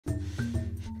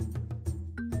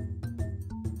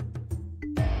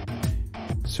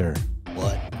Sir.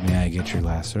 What? May I get your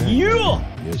last, sir? Yeah!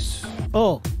 Yes.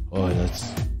 Oh. Oh,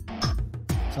 that's...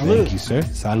 Salud. Thank you, sir.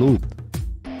 Salud.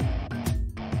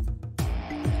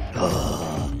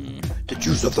 The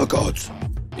juice of the gods.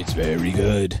 It's very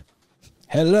good.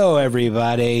 Hello,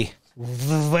 everybody.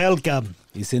 Welcome.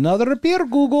 It's another Beer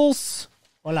Googles.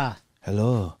 Hola.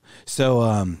 Hello.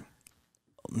 So,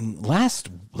 last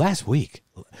week,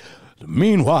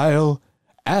 meanwhile,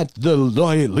 at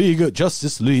the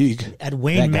Justice League. At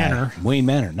Wayne Manor. Wayne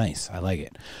Manor. Nice. I like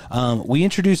it. We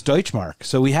introduced Deutschmark.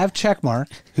 So we have Checkmark,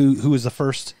 who was the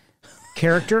first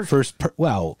Character? first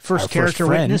character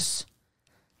friend. witness.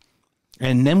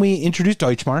 And then we introduced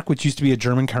Deutschmark, which used to be a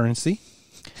German currency.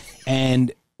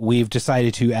 And we've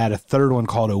decided to add a third one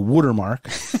called a Watermark,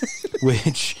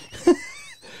 which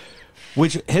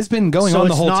has been going on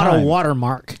the whole time. So it's not a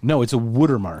watermark. No, it's a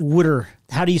Watermark. Wooder.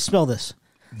 How do you spell this?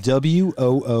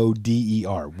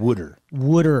 Wooder.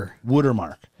 Wooder.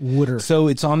 Watermark. Wooder. So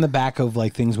it's on the back of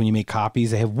like things when you make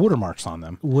copies, they have watermarks on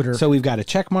them. Wooder. So we've got a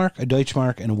Checkmark, a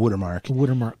Deutschmark, and a Watermark.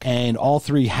 Watermark. And all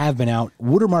three have been out.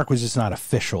 Watermark was just not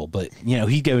official, but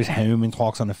he goes home and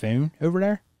talks on the phone over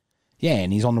there. Yeah,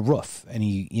 and he's on the roof, and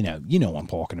he, you know what I'm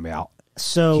talking about.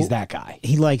 So he's that guy.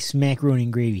 He likes macaroni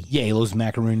and gravy. Yeah, he loves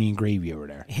macaroni and gravy over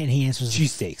there. And he answers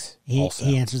cheesesteaks. He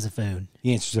answers the phone.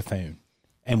 He answers the phone,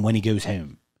 and when he goes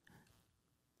home,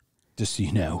 just so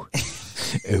you know,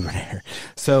 over there.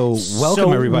 So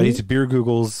welcome everybody to Beer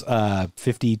Googles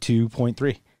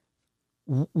 52.3.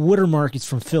 Watermark is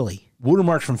from Philly.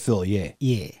 Watermark's from Philly, yeah.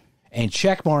 Yeah. And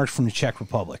Checkmark's from the Czech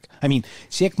Republic. I mean,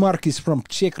 Checkmark is from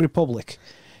Czech Republic.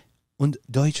 And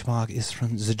Deutschmark is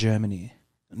from the Germany.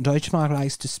 Deutschmark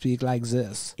likes to speak like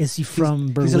this. Is he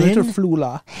from Berlin? He's a little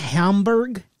flula.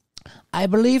 Hamburg? I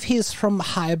believe he's from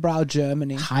highbrow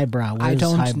Germany. Highbrow. I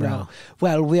don't highbrow? know.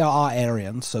 Well, we are all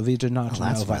Aryans, so we do not know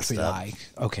that's what we messed up. like.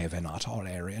 Okay, we're not all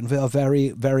Aryan. We are very,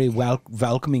 very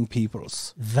welcoming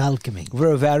peoples. Welcoming.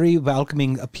 We're very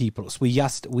welcoming peoples. We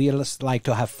just like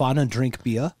to have fun and drink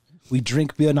beer. We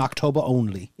drink beer in October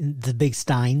only. The big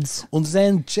steins. And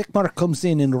then Checkmark comes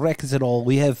in and wrecks it all.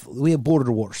 We have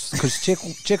border wars because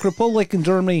Czech Republic and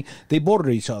Germany, they border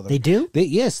each other. They do?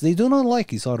 Yes, they do not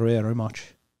like each other very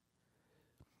much.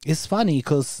 It's funny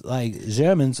because like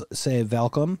Germans say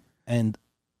welcome and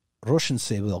Russians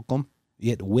say welcome,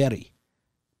 yet wary.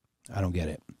 I don't get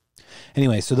it.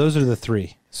 Anyway, so those are the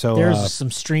three. So there's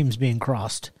some streams being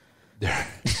crossed.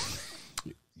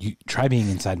 You try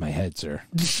being inside my head, sir.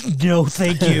 No,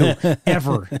 thank you.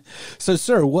 Ever. So,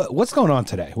 sir, what's going on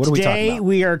today? What are we talking about? Today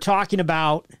we are talking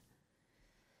about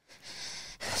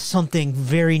something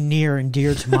very near and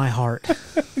dear to my heart.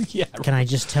 Yeah. Can I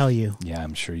just tell you? Yeah,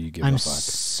 I'm sure you give I'm a fuck.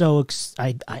 so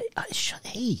excited.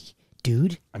 Hey,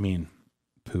 dude. I mean,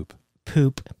 poop.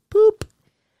 Poop.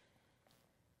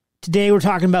 Today we're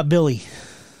talking about Billy.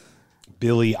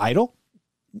 Billy Idol?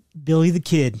 Billy the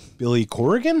Kid. Billy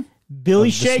Corrigan?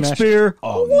 Billy Shakespeare.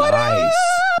 Oh, what nice.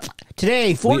 up?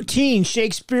 Today, 14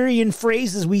 Shakespearean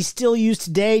phrases we still use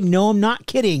today. No, I'm not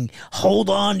kidding. Hold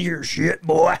on to your shit,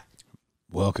 boy.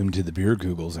 Welcome to the Beer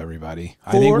Googles, everybody. 14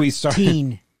 I think we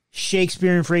started.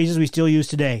 Shakespearean phrases we still use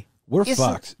today. We're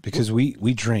fucked because we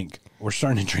drink. We're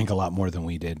starting to drink a lot more than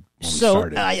we did when we So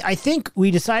started. I think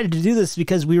we decided to do this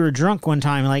because we were drunk one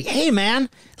time. Like, hey, man,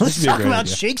 let's would be a talk great about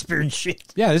idea. Shakespeare and shit.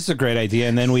 Yeah, this is a great idea.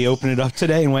 And then we opened it up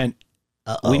today and went,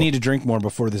 we need to drink more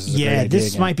before this is a great idea. Yeah, this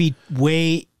again. might be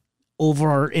way over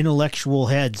our intellectual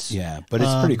heads. Yeah, but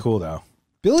it's pretty cool, though.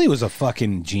 Billy was a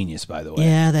fucking genius, by the way.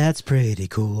 Yeah, that's pretty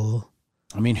cool.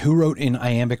 I mean, who wrote in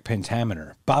iambic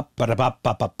pentameter? Ba ba da ba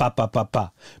ba ba ba ba ba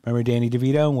ba. Remember Danny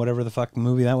DeVito and whatever the fuck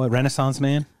movie that was? Renaissance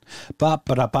Man? Ba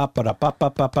ba da ba ba da ba ba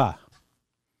ba ba.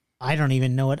 I don't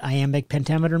even know what iambic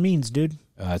pentameter means, dude.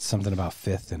 It's something about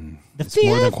fifth and it's fifth?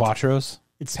 more than quattros.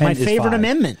 It's Pent my is favorite five.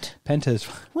 amendment. Penta is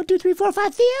 1, 2, 3, 4,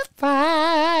 5,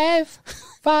 5.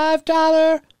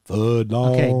 $5 foot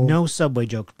long. Okay, no Subway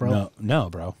jokes, bro. No,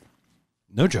 bro.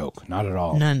 No joke. Not at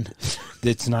all. None.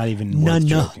 It's not even None, worth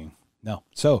no. joking. No.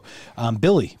 So,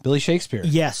 Billy Shakespeare.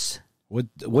 Yes.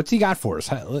 What's he got for us?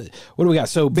 What do we got?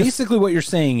 So basically what you're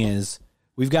saying is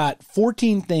we've got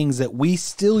 14 things that we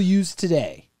still use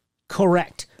today.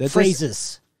 Correct.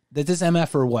 Phrases. That this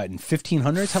MF or what, in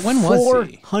 1500s? When was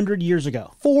he? 400 years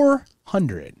ago.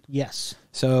 400. Yes.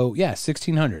 So, yeah,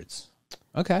 1600s.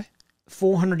 Okay.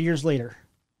 400 years later.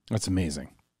 That's amazing.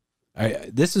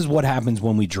 This is what happens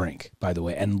when we drink, by the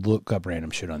way, and look up random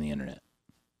shit on the internet.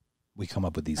 We come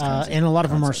up with these kinds of and a lot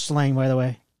of them are concepts. slang, by the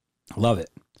way. Love it.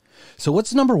 So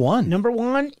what's number one? Number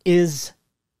one is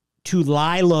to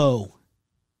lie low.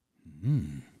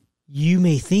 You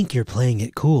may think you're playing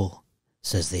it cool,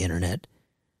 says the internet.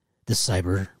 the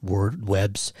cyber word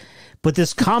webs. But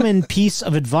this common piece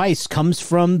of advice comes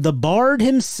from the bard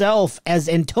himself, as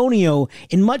Antonio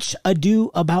in Much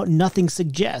Ado About Nothing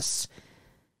suggests.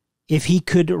 If he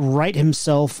could right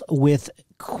himself with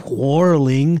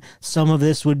quarreling, some of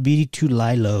this would be to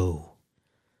lie low.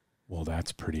 Well,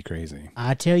 that's pretty crazy.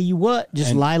 I tell you what,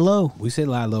 just lie low. We say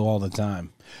lie low all the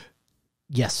time.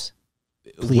 Yes.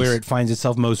 Please. Where it finds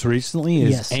itself most recently is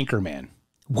Yes. Anchorman.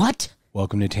 What?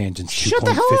 Welcome to Tangents 2.15. Shut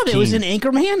the hell up. It was an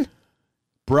Anchorman?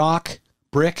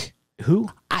 Brick. Who?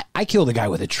 I killed a guy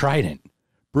with a trident.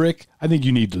 Brick, I think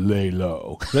you need to lay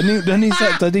low. Doesn't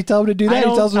he tell him to do that?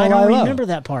 He tells him to I lie don't low. remember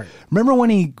that part. Remember when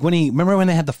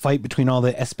they had the fight between all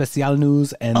the Especial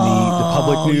News and the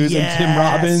public news and Tim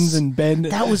Robbins and Ben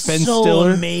That was Ben so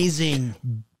Stiller? amazing.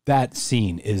 That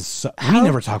scene is so, we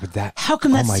never talked about that. How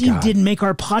come that my scene God. didn't make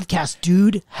our podcast,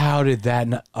 dude? How did that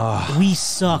not, We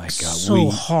suck my God, so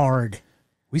hard.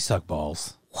 we suck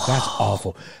balls. That's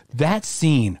awful. That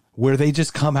scene where they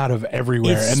just come out of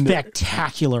everywhere It's and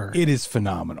spectacular. it is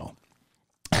phenomenal.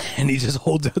 And he just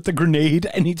holds out the grenade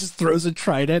and he just throws a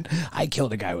trident. I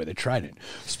killed a guy with a trident.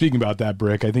 Speaking about that,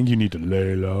 Brick, I think you need to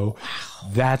lay low. Wow.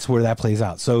 That's where that plays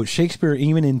out. So Shakespeare,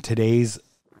 even in today's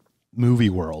movie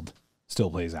world, still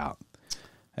plays out.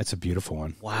 That's a beautiful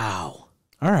one. Wow.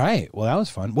 All right. Well, that was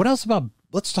fun. What else about,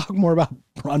 let's talk more about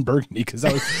Ron Burgundy, because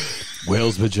that was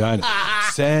whale's vagina.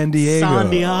 San Diego. San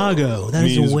Diego. That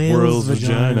is means a whale's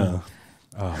vagina.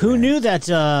 Oh, Who knew that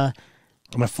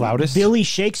I'm a flautist. Billy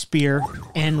Shakespeare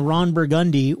and Ron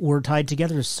Burgundy were tied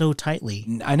together so tightly?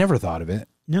 I never thought of it.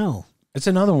 No. It's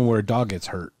another one where a dog gets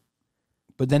hurt.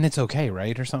 But then it's okay,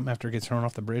 right? Or something after it gets thrown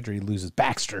off the bridge or he loses.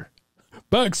 Baxter,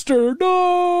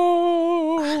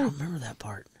 no! I don't remember that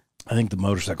part. I think the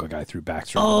motorcycle guy threw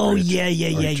Baxter off the bridge.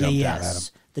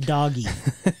 Yes. The doggy.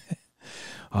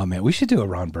 Oh, man, we should do a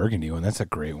Ron Burgundy one. That's a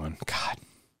great one. God.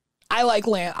 I like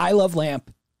Lamp. I love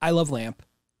Lamp. I love Lamp.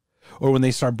 Or when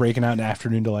they start breaking out in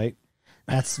Afternoon Delight.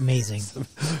 That's amazing.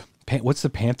 What's the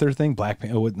Panther thing? Black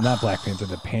Panther. Oh, not Black Panther.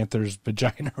 The Panther's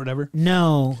vagina or whatever.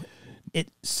 No.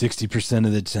 60%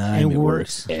 of the time, It it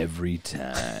works. works every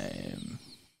time.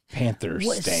 Panther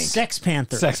What? stank. Sex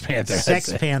Panther. Sex Panther. Sex that's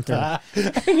it. Panther.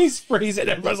 And he sprays it.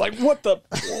 Everybody's like, what the?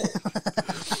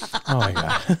 Oh, my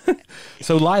God.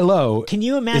 So lie low. Can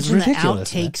you imagine the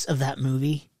ridiculous, man. outtakes of that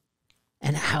movie?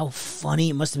 And how funny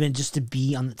it must have been just to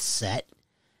be on the set.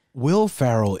 Will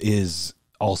Ferrell is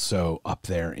also up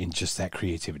there in just that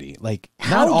creativity. Like,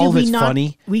 How not all of did we it's not,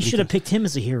 funny. We should have picked him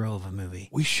as a hero of a movie.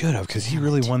 We should have, because he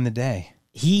really won the day.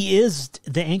 He is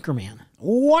the Anchorman.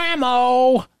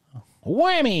 Whammo!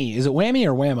 Whammy! Is it whammy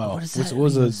or whammo? What is that? What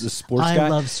was the sports guy? I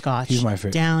love scotch. He's my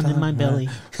favorite. Down in my belly.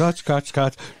 Scotch.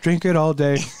 Drink it all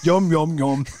day. Yum, yum,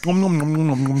 yum. Yum, yum, yum, yum,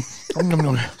 yum, yum, yum,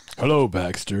 yum. Hello,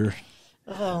 Baxter.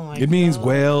 Oh my It means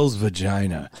whale's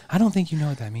vagina. I don't think you know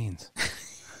what that means.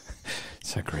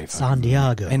 It's a great fucking San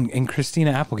Diego. movie. And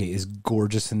Christina Applegate is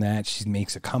gorgeous in that. She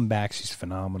makes a comeback. She's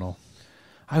phenomenal.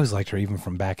 I always liked her even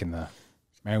from back in the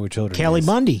Married with Children. Kelly days.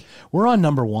 Bundy. We're on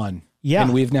number 1. Yeah.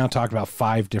 And we've now talked about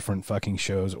 5 different fucking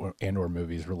shows or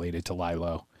movies related to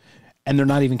Lilo. And they're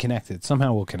not even connected.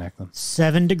 Somehow we'll connect them.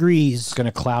 7 degrees It's going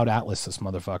to cloud Atlas this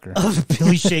motherfucker. of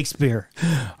Billy Shakespeare.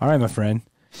 All right, my friend.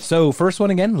 So first one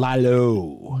again,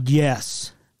 Lilo.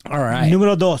 Yes. All right.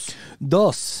 Número 2.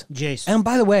 Dos. Jace. And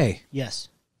by the way, Yes.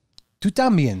 tú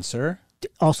también, sir.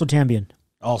 Also Tambian.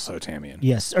 Also Tambian.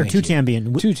 Yes. Or Thank two you.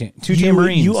 Tambian. Two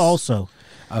tambourines. You also.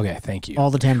 Okay, thank you. All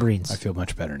the tambourines. I feel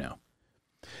much better now.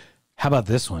 How about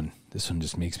this one? This one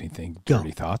just makes me think Go.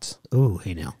 dirty thoughts. Oh,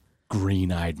 hey now.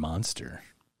 Green-eyed monster.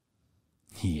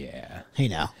 Yeah. Hey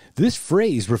now. This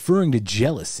phrase referring to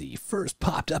jealousy first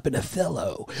popped up in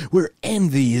Othello, where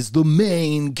envy is the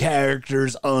main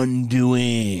character's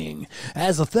undoing.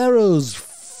 As Othello's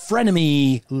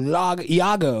frenemy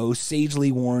Iago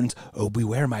sagely warns, "Oh,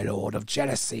 beware, my lord, of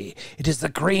jealousy. It is the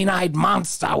green-eyed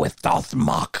monster which doth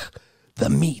mock the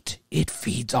meat it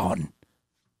feeds on."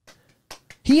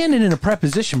 He ended in a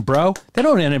preposition, bro. They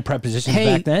don't end in prepositions Hey,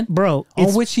 back then. bro, On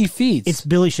it's- which he feeds. It's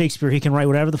Billy Shakespeare. He can write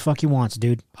whatever the fuck he wants,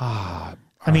 dude. I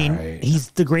mean, right. he's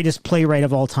the greatest playwright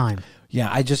of all time. Yeah,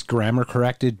 I just grammar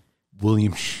corrected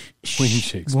William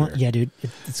Shakespeare. Well, yeah, dude.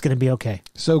 It's going to be okay.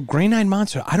 So Green-Eyed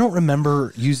Monster, I don't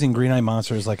remember using Green-Eyed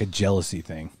Monster as like a jealousy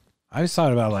thing. I always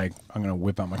thought about like, I'm going to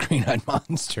whip out my Green-Eyed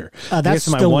Monster. I That's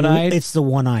guess my the one-eyed. It's the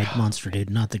one-eyed monster, dude,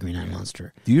 not the green-eyed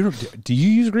monster. Do you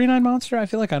use Green-Eyed Monster? I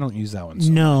feel like I don't use that one so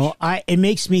No, much. it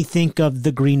makes me think of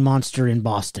the Green Monster in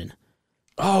Boston.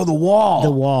 Oh, The Wall.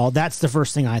 The Wall. That's the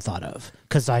first thing I thought of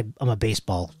because I'm a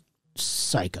baseball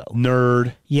psycho.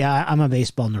 Nerd. Yeah, I'm a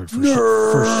baseball nerd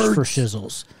for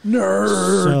shizzles.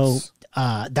 Nerds. So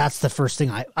that's the first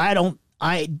thing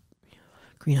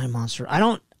Green-eyed monster.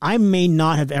 I may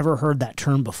not have ever heard that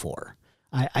term before.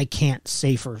 I can't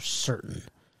say for certain.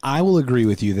 I will agree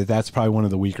with you that that's probably one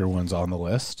of the weaker ones on the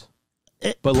list.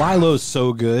 But Lilo's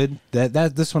so good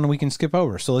that this one we can skip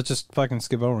over. So let's just fucking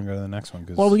skip over and go to the next one.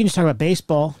 Well, we can just talk about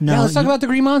baseball. No, yeah, let's talk about the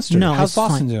Green Monster. No, how's it's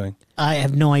Boston fine. doing? I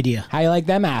have no idea. How you like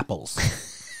them apples?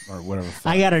 Or whatever.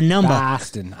 I got a number.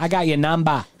 Boston. I got your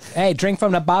number. Hey, drink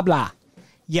from the bubbler.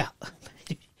 Yeah.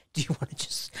 Do you want to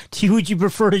just? Would you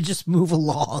prefer to just move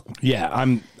along? Yeah,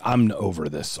 I'm over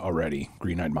this already.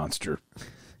 Green-eyed monster.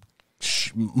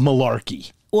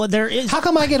 Malarkey. Well, there is. How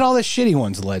come I get all the shitty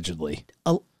ones allegedly?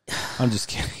 I'm just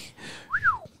kidding.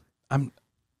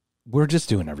 We're just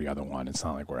doing every other one. It's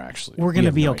not like we're actually. We're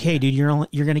gonna be okay, dude.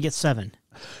 You're gonna get 7.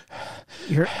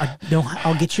 No,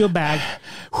 I'll get you a bag.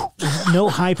 No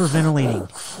hyperventilating.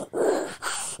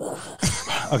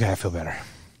 Okay, I feel better.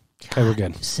 Okay, we're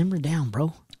good. Simmer down,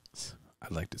 bro.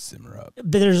 I'd like to simmer up.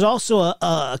 But there's also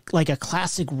a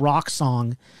classic rock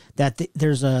song that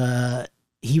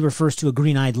he refers to a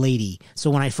green-eyed lady.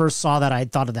 So when I first saw that, I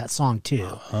thought of that song too.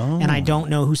 Oh. And I don't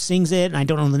know who sings it, and I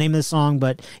don't know the name of the song,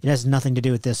 but it has nothing to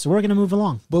do with this. So we're going to move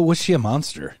along. But was she a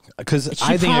monster? Because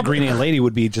I think a green-eyed lady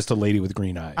would be just a lady with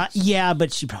green eyes. Yeah,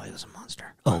 but she probably was a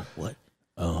monster. Oh, what?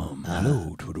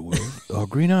 Hello to the world. Are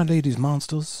green-eyed ladies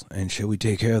monsters, and shall we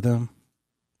take care of them?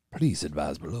 Please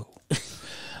advise below.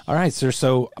 All right, sir.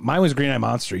 So mine was green-eyed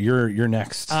monster. You're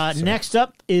next. Next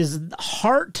up is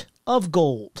Heart of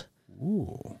Gold.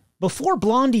 Ooh. Before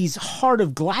Blondie's Heart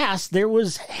of Glass, there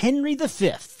was Henry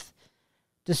V,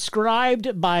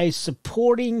 described by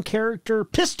supporting character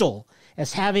Pistol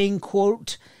as having,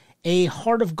 quote, a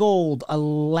heart of gold, a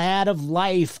lad of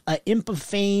life, a imp of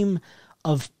fame,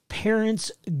 of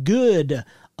parents good,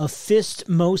 a fist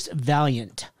most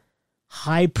valiant.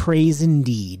 High praise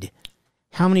indeed.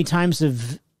 How many times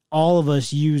have all of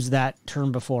us used that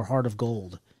term before, heart of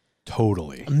gold?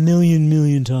 Totally. A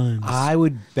million times. I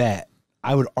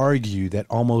would argue that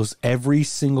almost every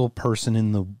single person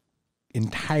in the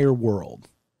entire world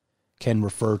can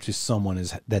refer to someone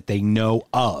as that they know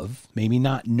of, maybe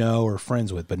not know or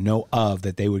friends with, but know of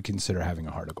that they would consider having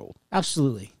a heart of gold.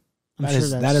 Absolutely.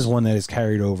 That is one that is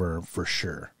carried over for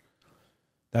sure.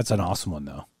 That's an awesome one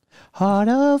though. Heart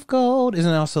of gold.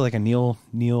 Isn't it also like a Neil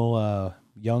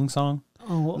Young song?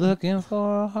 Oh, Looking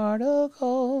for a heart of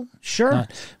gold. Sure.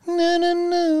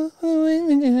 My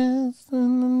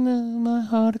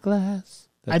heart of glass.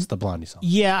 That's the Blondie song.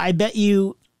 Yeah, I bet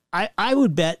you. I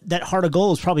would bet that Heart of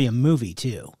Gold is probably a movie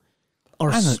too,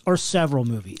 or several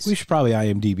movies. We should probably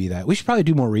IMDb that. We should probably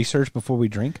do more research before we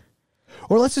drink,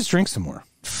 or let's just drink some more.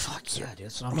 Fuck yeah,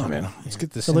 dude! Come on, man. Let's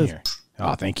get this in here.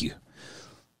 Oh, thank you.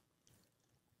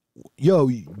 Yo,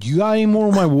 you got any more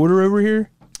of my water over here?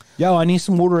 Yo, I need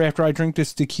some water after I drink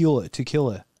this tequila.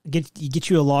 Get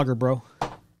you a lager, bro.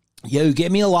 Yo,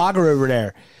 get me a lager over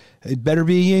there. It better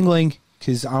be Yingling,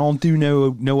 because I don't do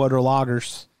no other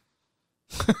lagers.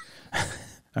 All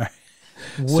right.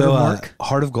 So,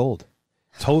 Heart of Gold.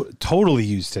 Totally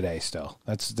used today still.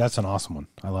 That's an awesome one.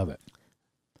 I love it.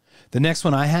 The next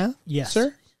one I have, yes,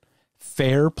 sir,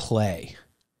 fair play.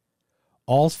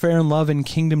 All's fair in love and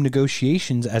kingdom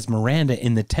negotiations, as Miranda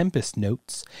in The Tempest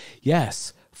notes.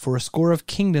 Yes, for a score of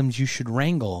kingdoms you should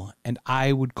wrangle, and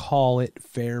I would call it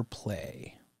fair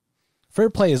play. Fair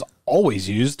play is always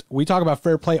used. We talk about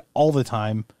fair play all the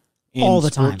time in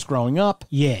sports growing up.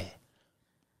 Yeah.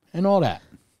 And all that.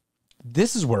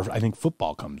 This is where I think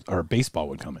football comes, or baseball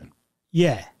would come in.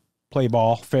 Yeah. Play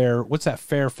ball, fair. What's that?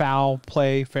 Fair foul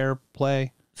play, fair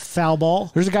play. Foul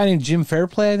ball. There's a guy named Jim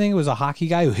Fairplay. I think it was a hockey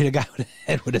guy who hit a guy with a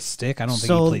head with a stick. I don't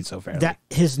think he played so fairly.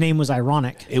 His name was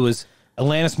ironic. It was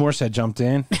Alanis Morissette jumped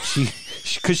in.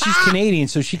 Because she's Canadian,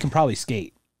 so she can probably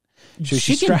skate.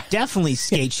 She can definitely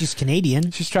skate. She's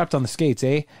Canadian. She's strapped on the skates,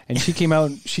 eh? And she came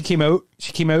out on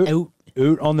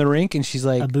the rink, and she's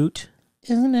like, a boot.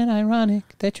 Isn't it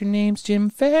ironic that your name's Jim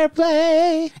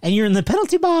Fairplay? And you're in the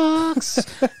penalty box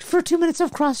for 2 minutes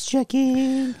of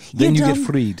cross-checking. Then you get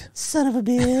freed. Son of a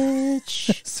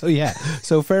bitch.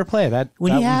 So fair play.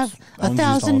 When you have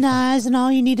 1,000 eyes and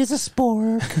all you need is a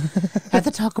spork at the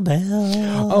Taco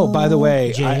Bell. Oh, by the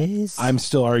way, I'm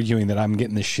still arguing that I'm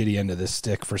getting the shitty end of this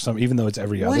stick for some, even though it's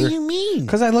every other. What do you mean?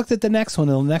 Because I looked at the next one,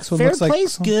 and the next one fair looks like... Fair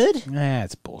play's good? Nah,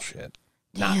 it's bullshit.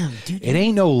 Damn, dude. It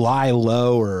ain't no lie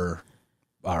low or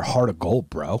Heart of Gold,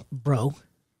 bro.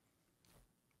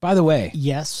 By the way,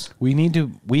 yes, we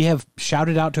have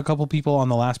shouted out to a couple people on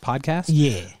the last podcast.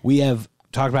 Yeah. We have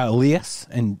talked about Elias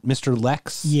and Mr.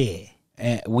 Lex. Yeah.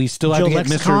 And we still have to get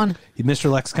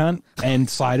Mr. Lexicon and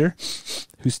Slider,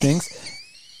 who stinks.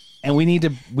 And we need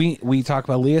to we talked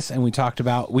about Elias, and we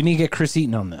need to get Chris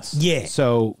Eaton on this. Yeah.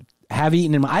 So have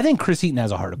Eaton in mind. I think Chris Eaton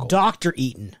has a heart of gold. Dr.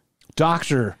 Eaton.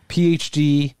 Doctor,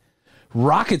 PhD,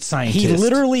 rocket scientist. He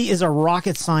literally is a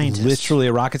rocket scientist. Literally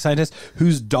a rocket scientist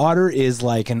whose daughter is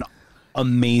like an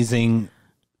amazing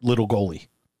little goalie.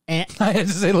 And I had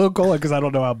to say little goalie because I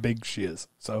don't know how big she is.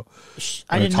 So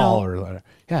I didn't know.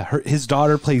 Yeah, his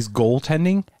daughter plays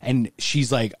goaltending, and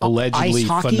she's like allegedly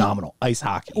phenomenal. Ice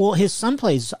hockey. Well, his son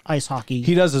plays ice hockey.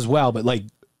 He does as well, but like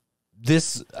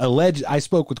this alleged. I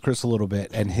spoke with Chris a little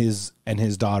bit, and his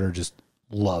daughter just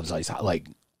loves ice hockey,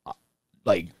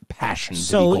 like passion.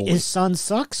 So his son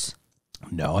sucks?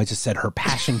 No, I just said her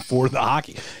passion for the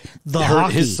hockey.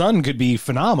 Hockey. His son could be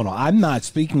phenomenal. I'm not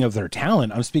speaking of their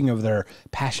talent. I'm speaking of their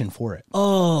passion for it.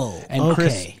 Oh, and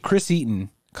okay. Chris Eaton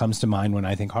comes to mind when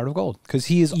I think Heart of Gold because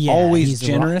he is always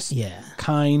generous,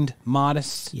 kind,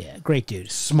 modest. Yeah, great dude.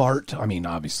 Smart. I mean,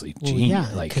 obviously,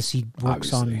 genius. Yeah, because he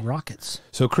works on rockets.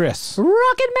 So, Chris.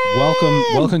 Rocket Man!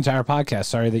 Welcome to our podcast.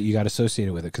 Sorry that you got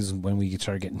associated with it because when we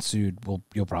start getting sued,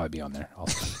 you'll probably be on there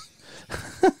also.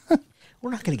 We're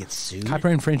not going to get sued.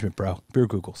 Copyright infringement, bro. Beer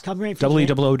Googles. Copyright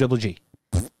infringement. WWOGG.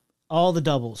 All the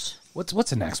doubles. What's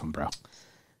the next one, bro?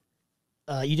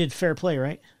 You did fair play,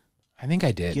 right? I think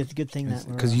I did. Good thing that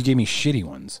because you gave me shitty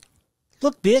ones.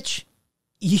 Look, bitch,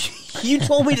 you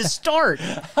told me to start.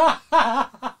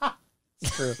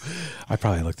 It's true. I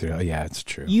probably looked through it. Oh, yeah, it's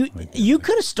true. You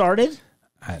could have started.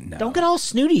 No. Don't get all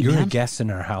snooty. You're man. a guest in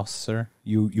our house, sir.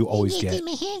 You always get.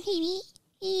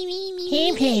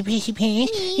 Hey, Prissy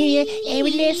Pants. I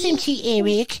would love some tea,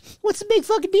 Eric. What's the big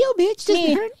fucking deal, bitch?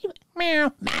 Doesn't hurt you.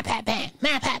 Meow. My papa.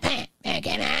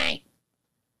 Can I?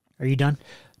 Are you done?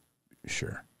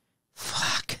 Sure.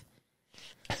 Fuck.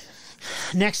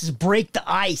 Next is Break the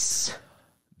Ice.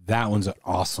 That one's an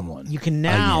awesome one. You can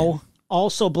now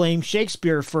also blame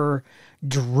Shakespeare for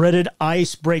dreaded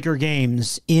icebreaker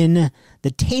games in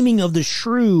The Taming of the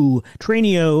Shrew.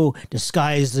 Tranio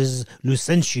disguised as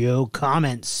Lucentio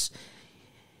comments,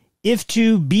 "If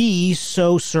to be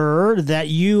so, sir, that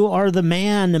you are the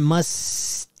man,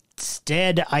 must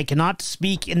stead I cannot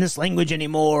speak in this language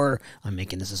anymore." I'm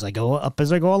making this as I go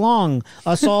along.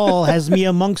 "Us all has me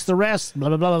amongst the rest, blah,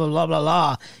 blah, blah, blah, blah, blah,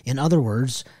 blah." In other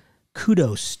words,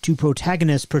 kudos to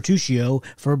protagonist Petruchio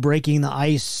for breaking the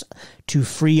ice to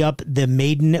free up the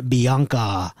maiden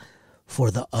Bianca for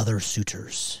the other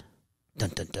suitors.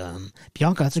 Dun dun dun.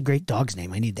 Bianca, that's a great dog's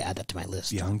name. I need to add that to my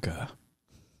list. Bianca.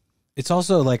 It's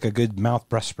also like a good mouth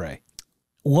breath spray.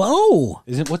 Whoa.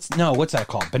 What's that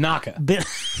called? Banaka.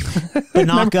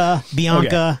 Banaka,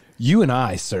 Bianca. Okay. You and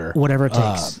I, sir. Whatever it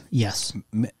takes. Yes.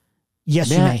 Yes,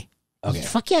 you may. Okay.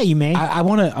 Fuck yeah, you may. I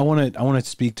want to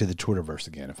speak to the Twitterverse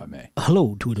again, if I may.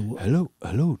 Hello, Twitter world.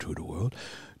 Hello, Twitter world.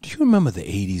 Do you remember the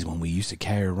 '80s when we used to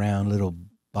carry around little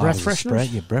bottles of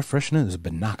Sprite? Yeah, breath freshener. It was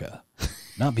Banaka,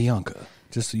 not Bianca.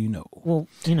 Just so you know. Well,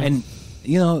 you know, and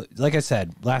like I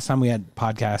said, last time we had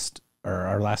podcast or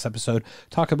our last episode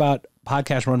talk about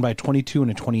podcast run by a 22 and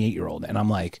a 28-year-old, and I'm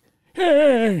like,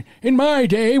 hey, in my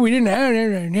day we didn't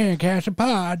have cast of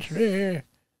pods.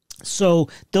 So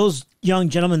those young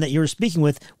gentlemen that you were speaking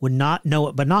with would not know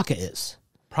what Banaka is.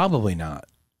 Probably not.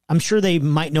 I'm sure they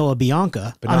might know a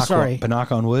Bianca. I'm sorry.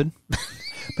 Bannock on wood.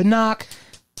 Bannock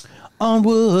on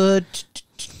wood,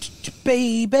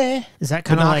 baby. Is that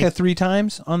kind of like 3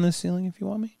 times on the ceiling if you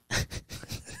want me?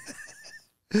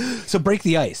 So Break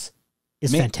the Ice.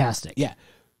 It's fantastic. Yeah.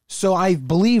 So I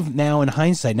believe now in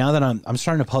hindsight, now that I'm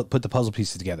starting to put the puzzle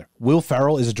pieces together, Will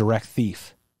Ferrell is a direct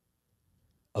thief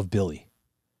of Billy.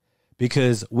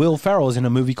 Because Will Ferrell is in a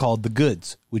movie called The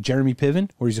Goods with Jeremy Piven,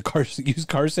 where he's a used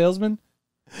car salesman.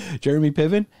 Jeremy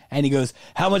Piven. And he goes,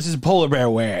 "How much does a polar bear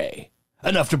weigh?"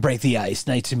 "Enough to break the ice.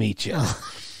 Nice to meet you."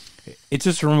 It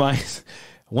just reminds,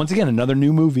 once again, another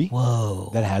new movie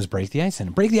that has Break the Ice in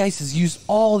it. Break the Ice is used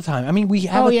all the time. I mean, we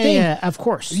have a thing. Yeah, of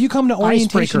course. If you come to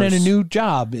orientation at a new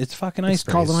job, it's fucking icebreakers. It's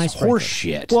called an icebreaker. Horse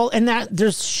shit. Well, and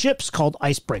there's ships called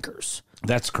icebreakers.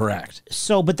 That's correct.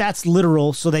 So, but that's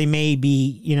literal, so they may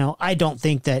be, I don't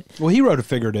think that... Well, he wrote a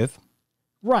figurative.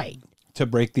 Right. To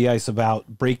break the ice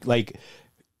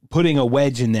putting a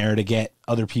wedge in there to get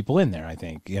other people in there, I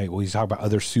think. Yeah, well, he's talking about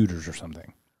other suitors or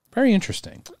something. Very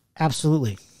interesting.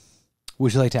 Absolutely.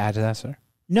 Would you like to add to that, sir?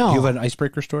 No. Do you have an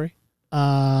icebreaker story?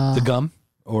 The gum?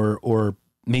 Or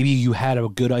maybe you had a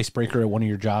good icebreaker at one of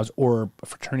your jobs, or a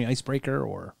fraternity icebreaker,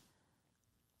 or...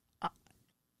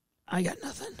 I got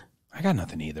nothing. I got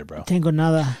nothing either, bro. Tengo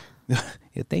nada.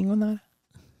 You tengo nada?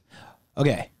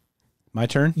 Okay. My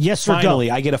turn? Yes, sir, go.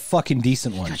 Finally, I get a fucking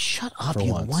decent one. God, shut up, for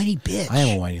you once. whiny bitch. I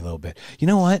am a whiny little bit. You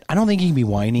know what? I don't think you can be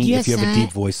whiny Yes, if you have a I-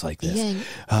 deep voice like this.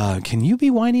 Yeah. Can you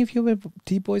be whiny if you have a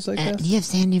deep voice like Do this? you have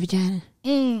sand in your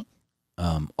vagina?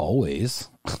 Always.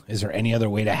 Is there any other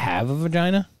way to have a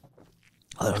vagina?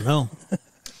 I don't know.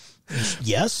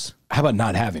 Yes? How about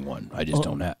not having one? I just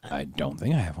don't have. I don't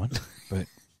think I have one, but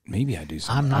maybe I do.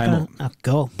 I'm Somewhere. not going to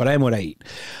go. But I am what I eat.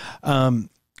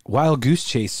 Wild goose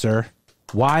chase, sir.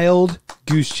 Wild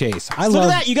goose chase. I Look love at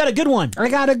that. You got a good one. I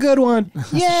got a good one. what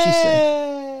she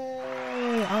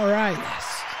Yay! All right. Yes.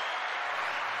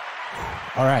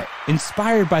 All right.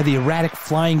 Inspired by the erratic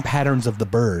flying patterns of the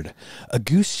bird, a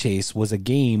goose chase was a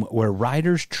game where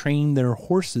riders trained their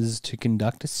horses to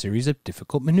conduct a series of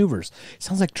difficult maneuvers.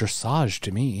 Sounds like dressage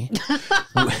to me,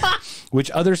 which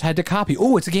others had to copy.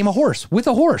 Oh, it's a game of horse with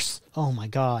a horse. Oh, my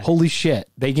God. Holy shit.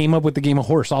 They came up with the game of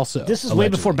horse also. This is way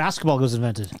before basketball was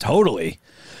invented. Totally.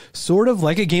 Sort of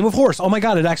like a game of horse. Oh my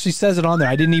God, it actually says it on there.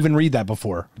 I didn't even read that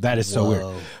before. That is so weird.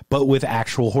 But with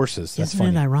actual horses. That's Isn't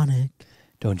funny. it ironic?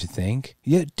 Don't you think?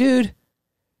 Yeah, dude.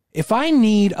 If I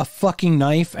need a fucking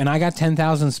knife and I got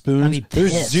 10,000 I'd spoons, be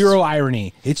there's pissed. zero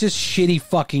irony. It's just shitty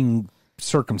fucking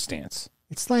circumstance.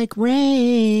 It's like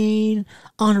rain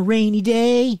on a rainy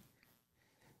day.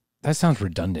 That sounds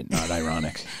redundant, not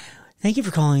ironic. Thank you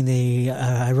for calling the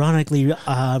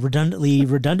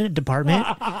redundant department.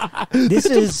 This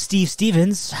is Steve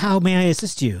Stevens. How may I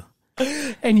assist you?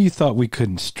 And you thought we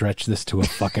couldn't stretch this to a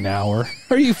fucking hour?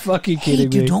 Are you fucking kidding Hey,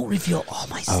 dude, me? don't reveal all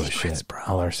my Oh secrets, shit, bro.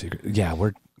 all our secrets. Yeah,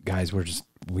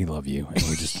 we love you, and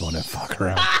we just want to fuck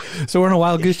around. So we're on a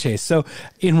wild goose chase. So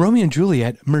in Romeo and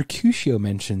Juliet, Mercutio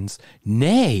mentions,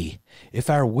 "Nay,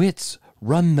 if our wits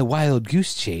run the wild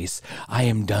goose chase, I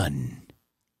am done."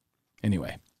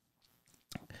 Anyway,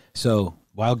 so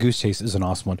wild goose chase is an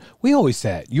awesome one. We always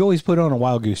say it. You always put on a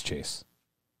wild goose chase,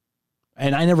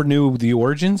 and I never knew the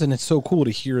origins, and it's so cool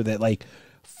to hear that like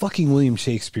fucking William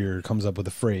Shakespeare comes up with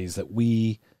a phrase that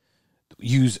we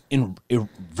use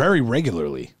very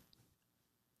regularly.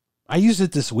 I used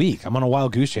it this week. I'm on a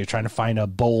wild goose chase trying to find a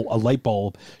light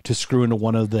bulb to screw into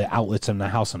one of the outlets in the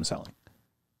house I'm selling.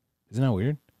 Isn't that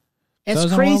weird? So I It's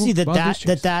was on a crazy wild goose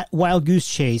chase. that wild goose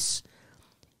chase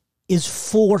is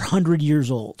 400 years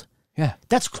old. Yeah.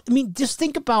 Just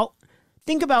think about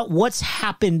what's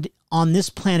happened on this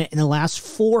planet in the last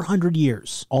 400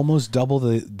 years. Almost double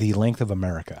the length of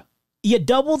America. You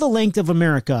double the length of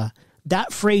America.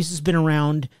 That phrase has been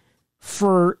around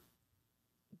for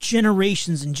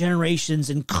generations and generations,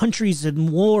 and countries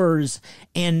and wars,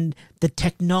 and the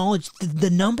technology, the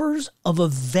numbers of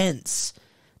events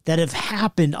that have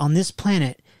happened on this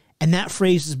planet, and that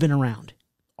phrase has been around.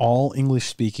 All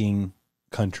English-speaking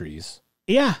countries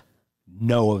Yeah.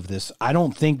 know of this. I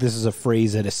don't think this is a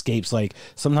phrase that escapes. Like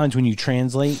sometimes when you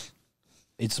translate,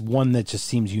 it's one that just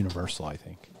seems universal. I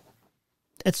think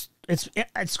It's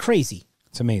crazy.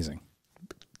 it's amazing.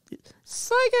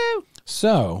 Psycho.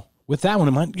 So with that one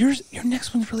in mind, your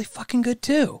next one's really fucking good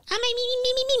too. I'm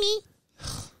a me.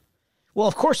 Well,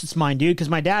 of course it's mine, dude, because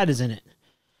my dad is in it.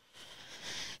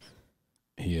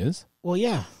 He is. Well,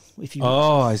 yeah. If you,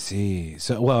 Oh, I see.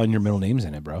 So and your middle name's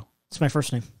in it, bro. it's my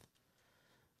first name.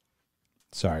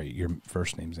 Sorry, your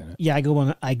first name's in it. Yeah, I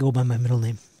go by my middle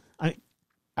name.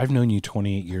 I've known you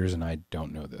 28 years and I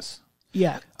don't know this.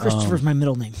 Yeah, Christopher's my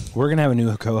middle name, We're gonna have a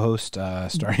new co-host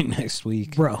starting next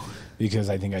week, bro. because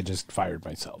I think I just fired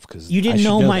myself because You didn't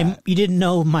know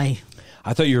my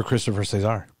I thought you were Christopher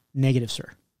Cesar. negative,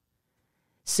 sir.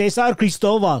 Cesar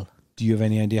Cristobal. Do you have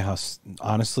any idea how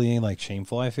honestly like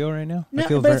shameful I feel right now? No, I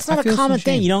feel but it's not I a feel some common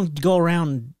thing. shame. You don't go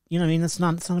around. You know what I mean? It's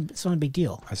not a big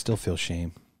deal. I still feel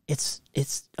shame. It's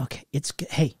okay.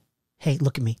 Hey,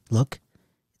 look at me. Look,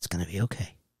 it's gonna be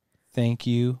okay. Thank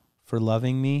you for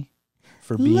loving me,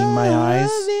 for being my eyes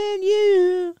Loving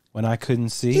you. when I couldn't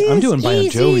see. I'm doing Bon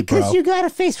Jovi, bro. Because you got a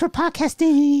face for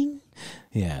podcasting.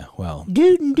 Yeah, well.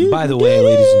 Dude. By the way,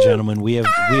 ladies and gentlemen, we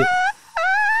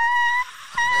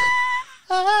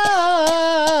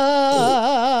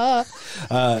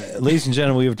ladies and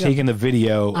gentlemen, we have taken the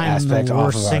video I'm aspect the off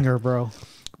worst of our, singer, bro.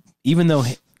 even though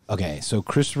so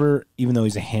Christopher, even though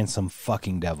he's a handsome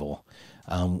fucking devil,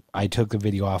 I took the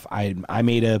video off. I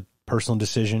made a personal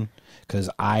decision because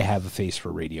I have a face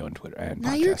for radio and Twitter and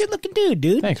Now you're a podcast. good-looking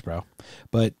dude. Thanks, bro.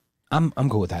 But I'm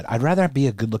cool with that. I'd rather be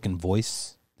a good looking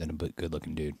voice than a good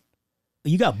looking dude.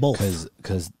 You got both.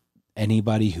 Because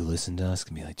anybody who listens to us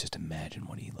can be like, just imagine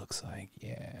what he looks like.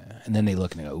 Yeah. And then they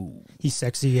look and they go, ooh. He's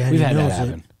sexy. Yeah, We've he had that knows it.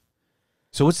 happen.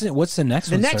 So what's the next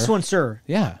The one, next sir? one, sir.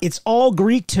 Yeah. It's all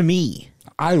Greek to me.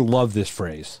 I love this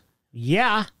phrase.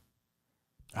 Yeah.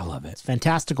 I love love it. It's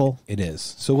fantastical. It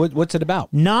is. So what's it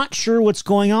about? Not sure what's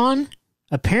going on.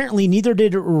 Apparently, neither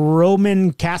did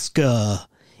Roman Casca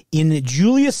in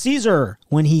Julius Caesar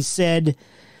when he said,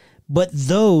 "But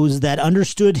those that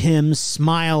understood him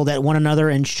smiled at one another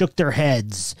and shook their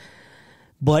heads.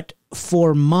 But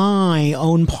for my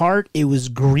own part, it was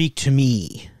Greek to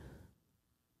me."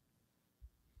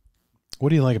 What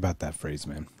do you like about that phrase,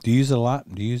 man? Do you use it a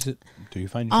lot? Do you use it? Do you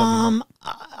find yourself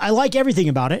I like everything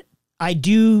about it. I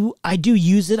do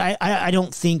use it. I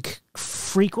don't think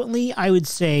frequently. I would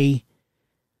say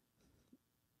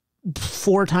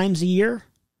 4 times a year,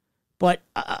 but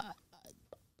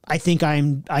I think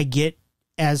I get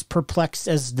as perplexed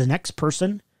as the next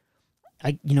person.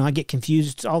 I get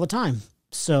confused all the time.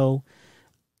 So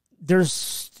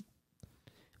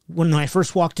when I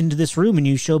first walked into this room and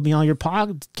you showed me all your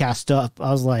podcast stuff,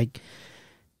 I was like,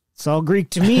 it's all Greek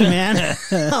to me, man.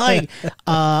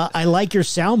 I like your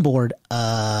soundboard.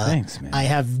 Thanks, man. I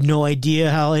have no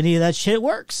idea how any of that shit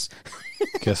works.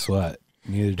 Guess what?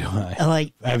 Neither do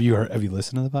I. Have you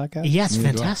listened to the podcast? Yeah, it's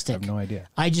Neither fantastic. I have no idea.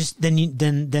 I just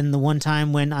then the one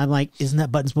time when I'm like, isn't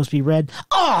that button supposed to be red?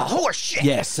 Oh, horse shit.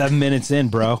 Yeah, 7 minutes in,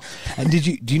 bro. And do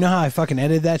you know how I fucking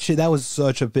edited that shit? That was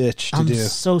such a bitch to do. I'm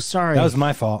so sorry. That was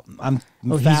my fault. I'm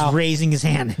foul. He's raising his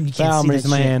hand. You can't Foul, see I'm raising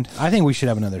that my shit. hand. I think we should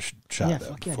have another shot Yeah, though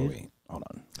fuck yeah, before dude. we hold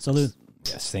on. Salute.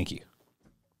 Yes, thank you.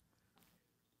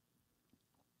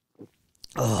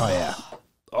 Oh yeah.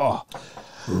 Oh.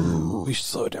 We should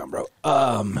slow it down, bro.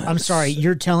 I'm sorry.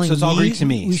 You're telling So it's me all Greek to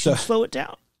me. we So- should slow it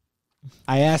down.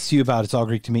 I asked you about it's all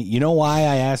Greek to me. You know why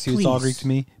I asked you it's all Please. Greek to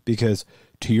me? Because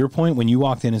to your point, when you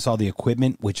walked in and saw the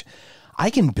equipment, which I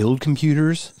can build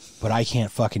computers, but I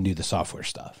can't fucking do the software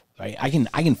stuff. Right? I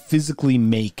can physically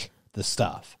make the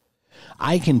stuff.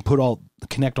 I can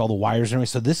connect all the wires and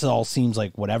everything. So this all seems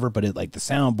like whatever, but it like the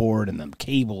soundboard and the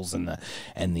cables and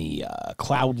the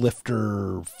cloud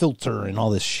lifter filter and all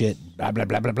this shit, blah blah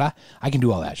blah blah blah. I can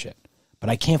do all that shit,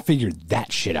 but I can't figure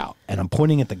that shit out. And I'm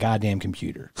pointing at the goddamn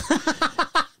computer.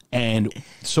 And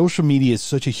social media is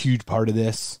such a huge part of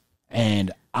this,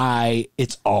 and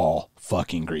it's all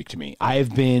fucking Greek to me.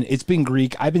 It's been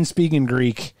Greek. I've been speaking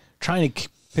Greek, trying to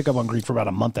pick up on Greek for about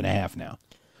a month and a half now.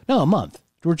 No, a month.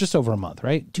 We're just over a month,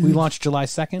 right? Dude, we launched July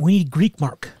 2nd. We need Greek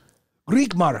mark.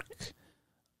 Greek mark.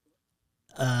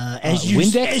 As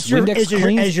Windex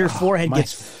your clean? forehead My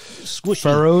gets squishy.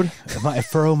 Furrowed. I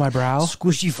furrow my brow.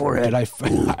 Squishy forehead. I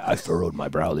furrowed my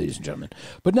brow, ladies and gentlemen.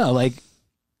 But no, like,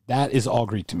 that is all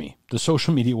Greek to me. The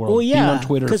social media world. Well, yeah, being on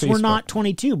Twitter, because we're Facebook. not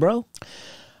 22, bro.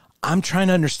 I'm trying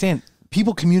to understand.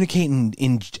 People communicate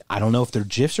in I don't know if they're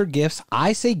GIFs or GIFs.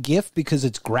 I say GIF because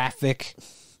it's graphic.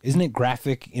 Isn't it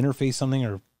graphic interface something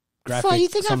or graphic Fuck, you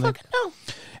think something? I fucking know?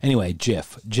 Anyway,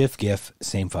 GIF, GIF,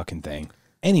 same fucking thing.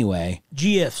 Anyway,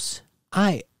 GIFs.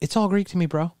 it's all Greek to me,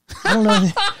 bro. I don't know.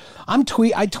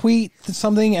 I tweet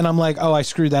something and I'm like, oh, I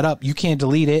screwed that up. You can't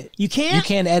delete it. You can't? You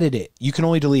can't edit it. You can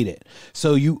only delete it.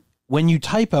 So when you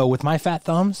typo with my fat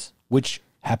thumbs, which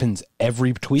happens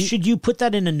every tweet. Should you put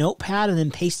that in a notepad and then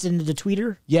paste it into the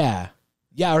tweeter? Yeah.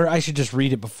 Yeah, or I should just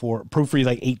read it before, proofread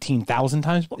like 18,000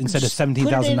 times instead of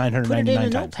 17,999 Put it in a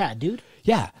times. notepad, dude.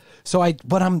 Yeah. So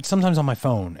but I'm sometimes on my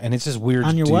phone and it's just weird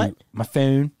On to your do. what? My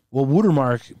phone. Well,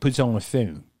 Watermark puts it on my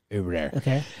phone over there.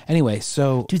 Okay. Anyway,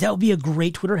 so Dude, that would be a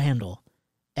great Twitter handle.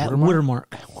 At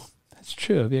Watermark? Watermark. that's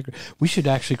true. We should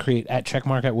actually create at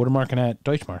Checkmark, at Watermark, and at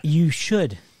Deutschmark. You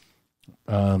should.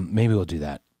 Maybe we'll do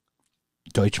that.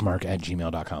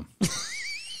 Deutschmark@gmail.com.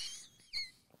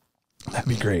 That'd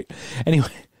be great. Anyway,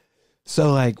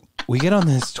 so like we get on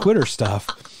this Twitter stuff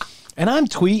and I'm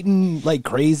tweeting like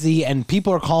crazy and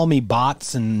people are calling me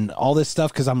bots and all this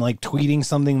stuff because I'm like tweeting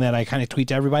something that I kind of tweet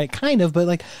to everybody. Kind of, but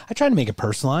like I try to make it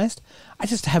personalized. I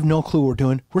just have no clue what we're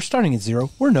doing. We're starting at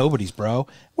zero. We're nobodies, bro.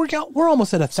 We're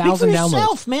almost at 1,000 for downloads.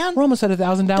 yourself, man. We're almost at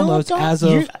 1,000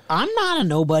 downloads I'm not a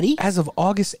nobody. as of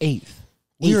August 8th.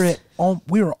 We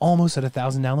were almost at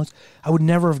 1,000 downloads. I would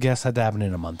never have guessed that happened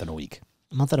in a month and a week.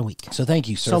 A month and a week. So thank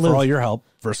you, sir, Salute. for all your help,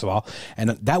 first of all.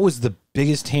 And that was the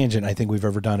biggest tangent I think we've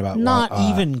ever done about Not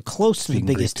even close to the speaking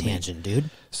Greek biggest to me. tangent, dude.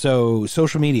 So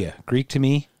social media, Greek to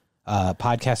me,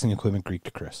 podcasting equipment, Greek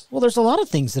to Chris. Well, there's a lot of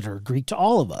things that are Greek to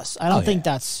all of us. I don't think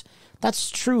that's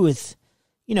true with,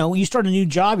 when you start a new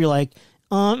job, you're like,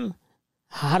 how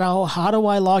do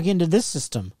I log into this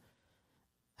system?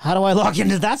 How do I log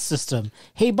into that system?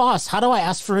 Hey, boss, how do I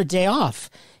ask for a day off?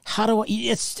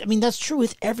 That's true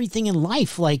with everything in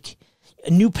life. Like a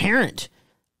new parent.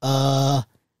 The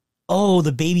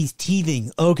baby's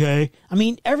teething. Okay. I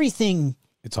mean, everything.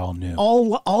 It's all new.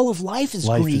 All of life is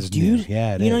Life Greek, is new. dude.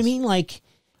 Yeah, it You know what I is. mean? Like,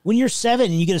 When you're 7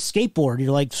 and you get a skateboard,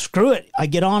 you're like, screw it. I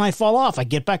get on, I fall off. I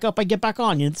get back up, I get back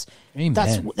on. That's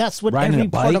what Riding every a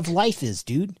part of bike? life is,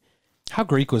 dude. How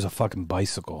Greek was a fucking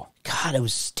bicycle? God, it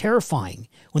was terrifying.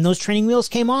 When those training wheels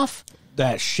came off,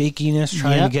 That shakiness,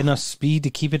 trying Yep. to get enough speed to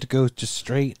keep it to go just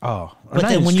straight. Oh, or But not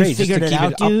then even when you straight, just to figured it keep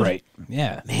out, dude, upright.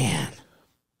 Yeah. man.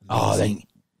 Oh, amazing.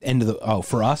 then end of the. Oh,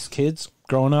 for us kids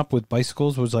growing up with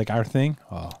bicycles was like our thing.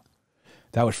 Oh,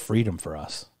 that was freedom for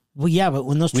us. Well, yeah, but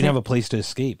when those We didn't have a place to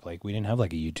escape. Like we didn't have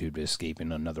like a YouTube to escape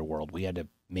in another world. We had to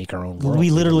make our own world. we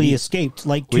literally leave. escaped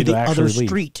like We to had the to other actually leave.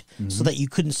 street so that you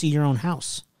couldn't see your own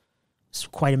house. It's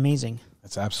quite amazing.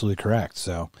 That's absolutely correct.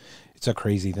 So it's a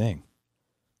crazy thing.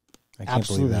 I can't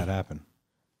Absolutely. believe that happened.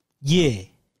 Yeah.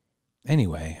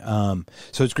 Anyway,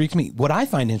 so it's Greek to me. What I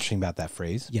find interesting about that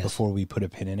phrase, Yes. before we put a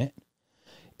pin in it,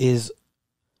 is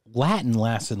Latin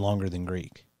lasted longer than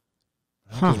Greek.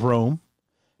 Huh. 'Cause Rome.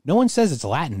 No one says it's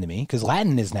Latin to me because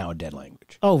Latin is now a dead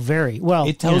language. Oh, very well.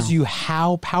 It tells you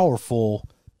how powerful,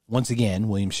 once again,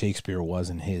 William Shakespeare was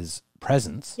in his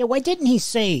presence. Yeah, why didn't he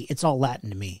say it's all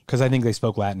Latin to me? Because I think they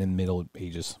spoke Latin in the Middle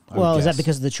Ages. I would Well, is that guess.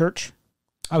 because of the church?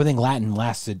 I would think Latin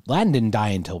didn't die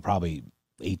until probably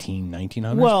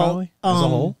 1900s, Well, probably, as a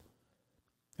whole.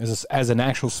 As an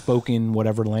actual spoken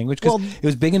whatever language. Because Well, it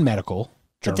was big in medical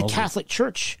But the journals. Catholic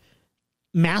Church,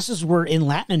 masses were in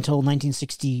Latin until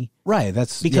 1960 Right,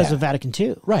 that's because yeah. of Vatican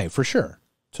II. Right, for sure.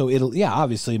 So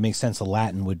obviously it makes sense the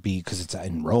Latin would be because it's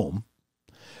in Rome.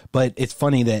 But it's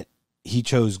funny that he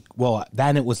chose,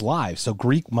 then it was live. So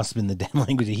Greek must have been the dead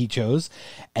language that he chose.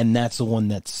 And that's the one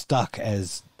that's stuck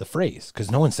as the phrase because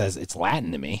no one says it's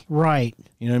Latin to me. Right.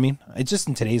 You know what I mean? It's just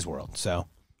in today's world. So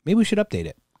maybe we should update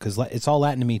it because it's all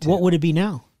Latin to me too. What would it be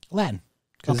now? Latin.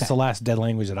 Because Okay. it's the last dead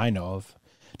language that I know of.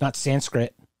 Not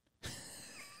Sanskrit.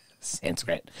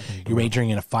 Sanskrit. You're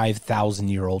majoring in a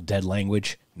 5,000-year-old dead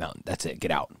language? No, that's it.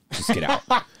 Get out. Just get out.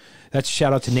 That's a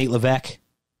shout out to Nate Levesque.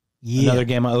 Yeah. Another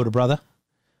Gamma Oda brother.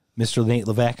 Mr. Nate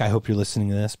Levesque, I hope you're listening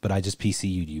to this, but I just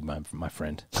PCU'd you, my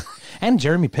friend. And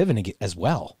Jeremy Piven as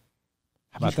well.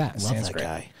 How about that? Love Sanskrit. that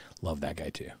guy. Love that guy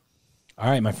too. All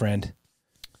right, my friend.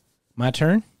 My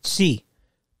turn? C.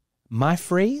 My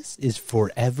phrase is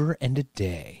forever and a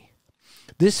day.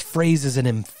 This phrase is an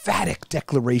emphatic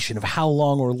declaration of how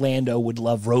long Orlando would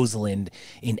love Rosalind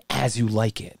in As You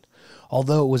Like It,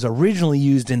 although it was originally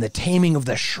used in The Taming of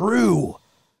the Shrew,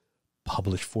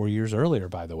 published 4 years earlier,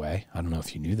 by the way. I don't know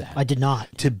if you knew that. I did not.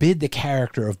 To bid the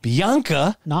character of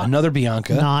Bianca, another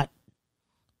Bianca, Not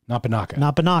Banaka,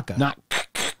 Banaka. not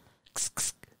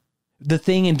the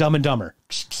thing in Dumb and Dumber.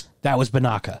 That was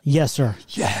Banaka. Yes, sir.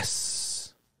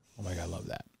 Yes. Oh my God, I love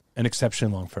that. An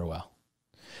exceptionally long farewell.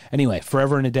 Anyway,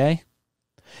 forever and a day.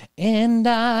 And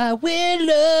I will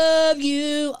love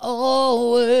you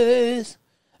always.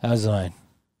 That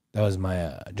was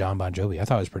my John Bon Jovi. I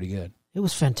thought it was pretty good. It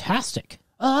was fantastic.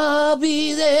 I'll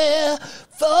be there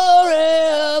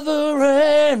forever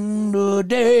and a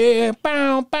day.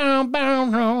 Bow, bow, bow,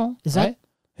 no. Is that Right?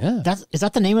 Yeah. is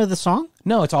that the name of the song?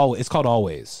 No, it's called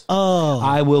Always. Oh.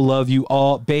 I will love you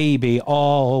all, baby,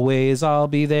 always. I'll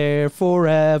be there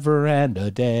forever and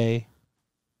a day.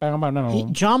 Bow, bow, no.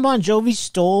 John Bon Jovi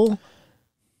stole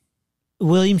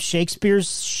William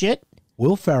Shakespeare's shit.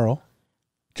 Will Ferrell,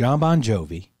 John Bon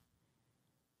Jovi,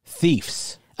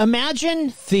 thieves.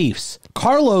 Imagine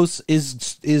Carlos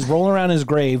is rolling around his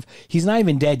grave. He's not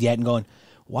even dead yet and going,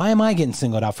 why am I getting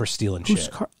singled out for stealing who's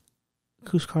shit?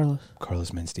 who's Carlos? Carlos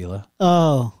Mencia.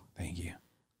 Oh. Thank you.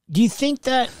 Do you think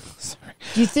that Sorry.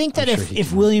 if, sure he if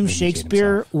can William vindicate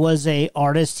Shakespeare himself. was a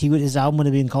artist, his album would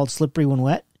have been called Slippery When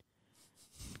Wet?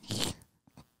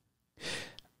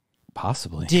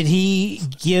 Possibly. Did he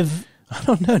give I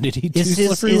don't know. Did he do is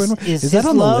his, Slippery When Wet? is Is that his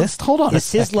on the love, list? Hold on a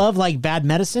Is his second. love like bad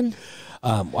medicine?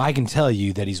 Well, I can tell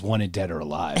you that he's wanted dead or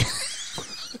alive.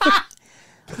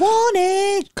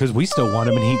 Wanted Because we still want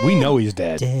him and we know he's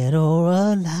dead. dead or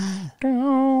alive.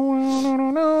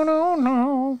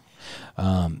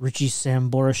 Richie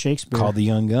Sambora Shakespeare. Called the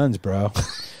Young Guns, bro.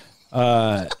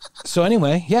 So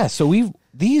anyway, yeah, so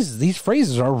these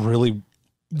phrases are really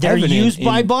They're evident used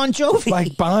by in- Bon Jovi.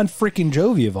 like Bon freaking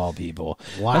Jovi of all people.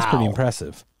 That's pretty Wow.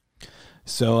 impressive.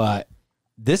 So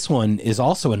this one is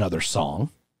also another song.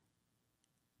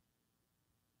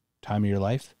 Time of Your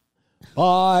Life.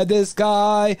 By this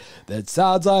guy that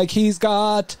sounds like he's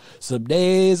got some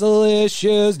nasal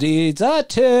issues, needs a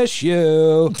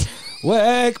tissue.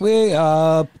 Wake me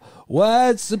up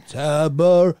when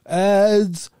September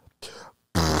ends.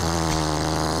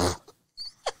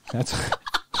 That's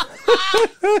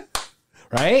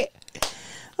right.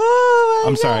 Oh,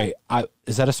 I'm sorry.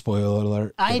 Is that a spoiler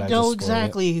alert? I Did know just spoil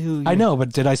exactly it? who. I know,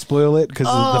 but did I spoil it because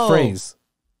of the Oh. phrase?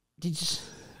 Did you,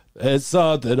 It's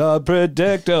something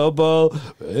unpredictable.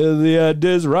 In the end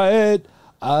is right.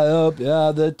 I hope you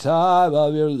have the time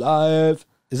of your life.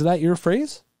 Is that your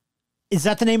phrase? Is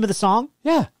that the name of the song?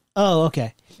 Yeah. Oh,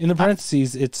 okay. In the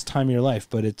parentheses, it's time of your life,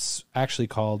 but it's actually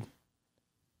called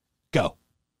Go.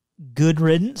 Good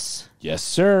Riddance. Yes,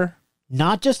 sir.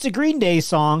 Not just a Green Day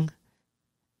song.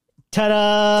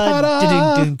 Ta-da!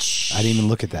 Ta-da! Ding-ding-ding. I didn't even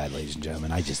look at that, ladies and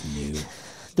gentlemen. I just knew.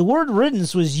 The word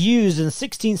riddance was used in the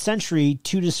 16th century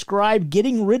to describe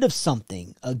getting rid of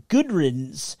something. A good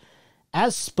riddance,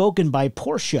 as spoken by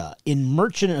Portia in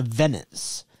Merchant of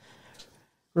Venice,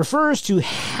 refers to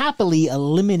happily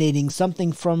eliminating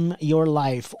something from your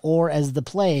life, or as the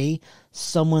play,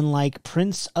 someone like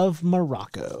Prince of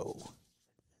Morocco.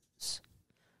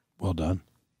 Well done.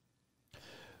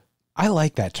 I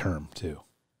like that term, too.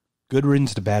 Good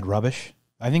riddance to bad rubbish.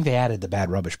 I think they added the bad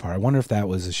rubbish part. I wonder if that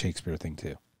was a Shakespeare thing,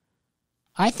 too.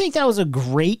 I think that was a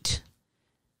great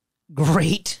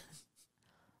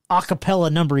a cappella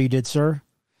number you did, sir.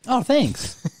 Oh,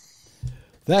 thanks.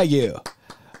 Thank you.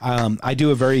 I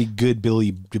do a very good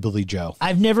Billy Joe.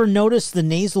 I've never noticed the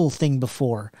nasal thing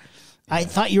before. I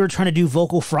thought you were trying to do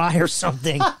vocal fry or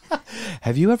something.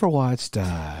 Have you ever watched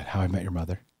How I Met Your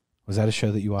Mother? Was that a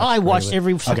show that you watched? Oh, I watched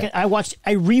regularly? every second. Okay.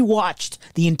 I rewatched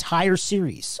the entire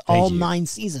series, all you. 9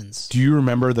 seasons. Do you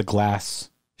remember the glass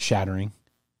shattering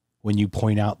when you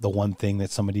point out the one thing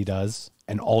that somebody does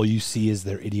and all you see is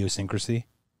their idiosyncrasy?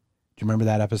 Do you remember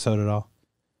that episode at all?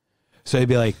 So it'd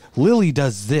be like, Lily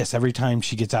does this every time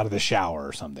she gets out of the shower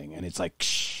or something. And it's like,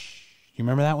 shh. You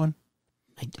remember that one?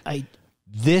 I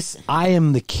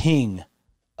am the king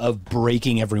of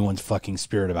breaking everyone's fucking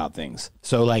spirit about things.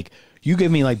 So like, you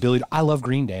give me like Billy, I love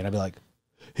Green Day. And I'd be like,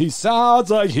 he sounds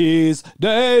like he's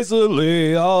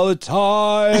nasally all the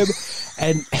time.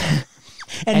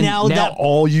 and now that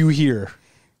all you hear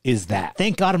is that.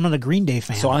 Thank God I'm not a Green Day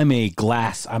fan. So I'm a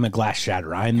glass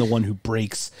shatterer. I'm the one who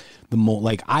breaks the mold.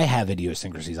 Like, I have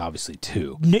idiosyncrasies, obviously,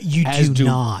 too. No, you do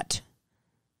not.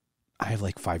 I have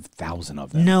like 5,000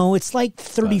 of them. No, it's like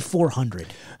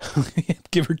 3,400.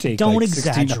 Give or take. Don't like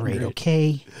exaggerate,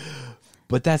 okay?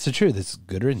 But that's the truth. It's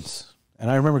good riddance. And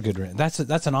I remember good riddance.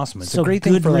 That's an awesome one. It's so a great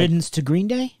good thing for riddance to Green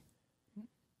Day?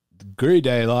 Green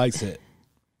Day likes it.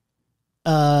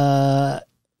 All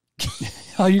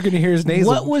you're going to hear is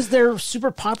nasal. What was their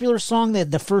super popular song,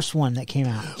 the first one that came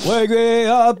out? Wake me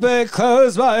up and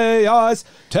close my eyes.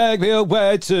 Take me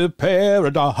away to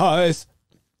paradise.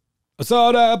 I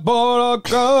saw that boy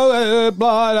growing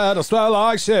blind and I smell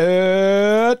like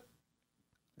shit.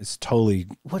 It's totally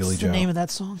What's Billy the Joe. name of that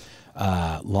song?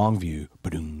 Longview.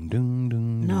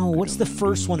 No, what's the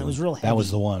first one? It was real heavy. That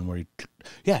was the one where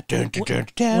when they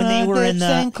were in the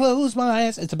and close my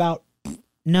eyes. It's about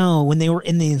when they were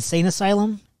in the insane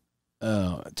asylum.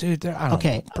 Oh, dude, I don't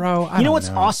know, bro. You know what's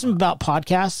awesome about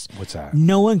podcasts? What's that?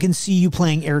 No one can see you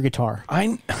playing air guitar.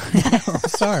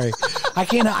 Sorry, I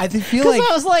can't. I feel Because like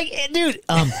I was like, dude,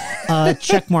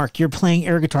 check mark. You're playing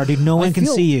air guitar, dude. No one can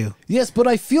see you. Yes, but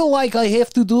I feel like I have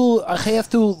to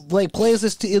like play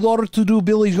this in order to do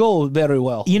Billy Joel very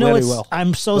well. You know, well.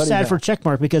 I'm so Very sad well. for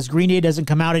Checkmark because Green Day doesn't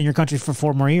come out in your country for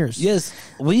 4 more years. Yes,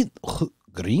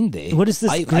 Green Day. What is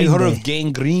this I Green heard Day? of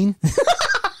gangrene.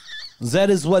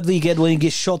 That is what we get when you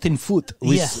get shot in foot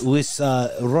with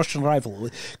Russian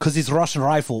rifle. Because it's Russian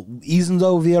rifle. Even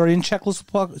though we are in Czech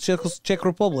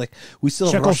Republic, we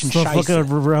still have Russian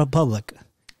Scheiße. Republic.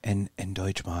 And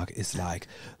Deutschmark is like,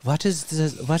 what is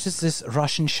this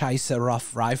Russian Scheiße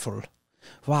rough rifle?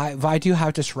 Why do you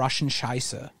have this Russian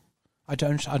Scheiße? I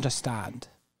don't understand.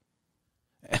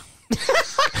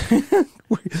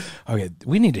 Okay,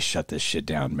 we need to shut this shit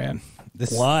down, man.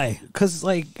 Why? Because,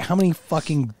 like, how many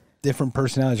fucking different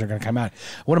personalities are going to come out?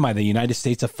 What am I, the United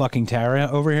States of fucking terror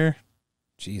over here?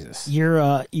 Jesus. You're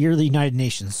the United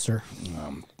Nations, sir.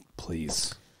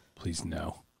 Please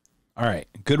no. All right,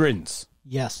 good riddance.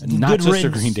 Yes. Not good just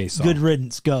riddance. a Green Day song. Good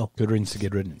riddance. Go. Good riddance to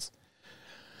good riddance.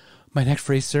 My next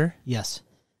phrase, sir. Yes.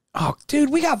 Oh, dude,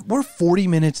 we're 40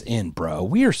 minutes in, bro.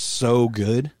 We are so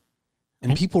good.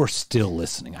 And people are still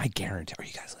listening. I guarantee. Are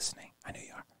you guys listening? I know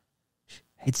you are.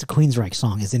 It's a Queensryche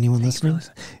song. Is anyone listening?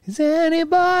 Is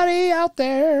anybody out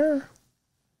there?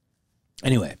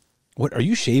 Anyway, what are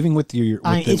you shaving with with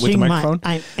the microphone?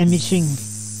 I'm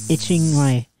itching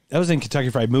my. That was in Kentucky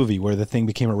Fried Movie where the thing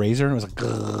became a razor and it was like,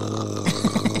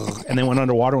 grrr, and then went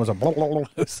underwater and was like, blah, blah, blah.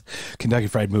 It was Kentucky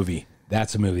Fried Movie.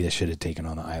 That's a movie that should have taken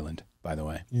on the island, by the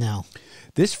way. No.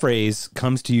 This phrase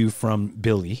comes to you from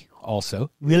Billy,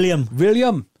 also.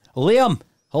 Liam.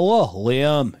 Hello,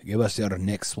 Liam. Give us your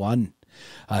next one.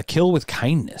 Kill with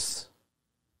kindness.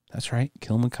 That's right.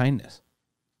 Kill him with kindness.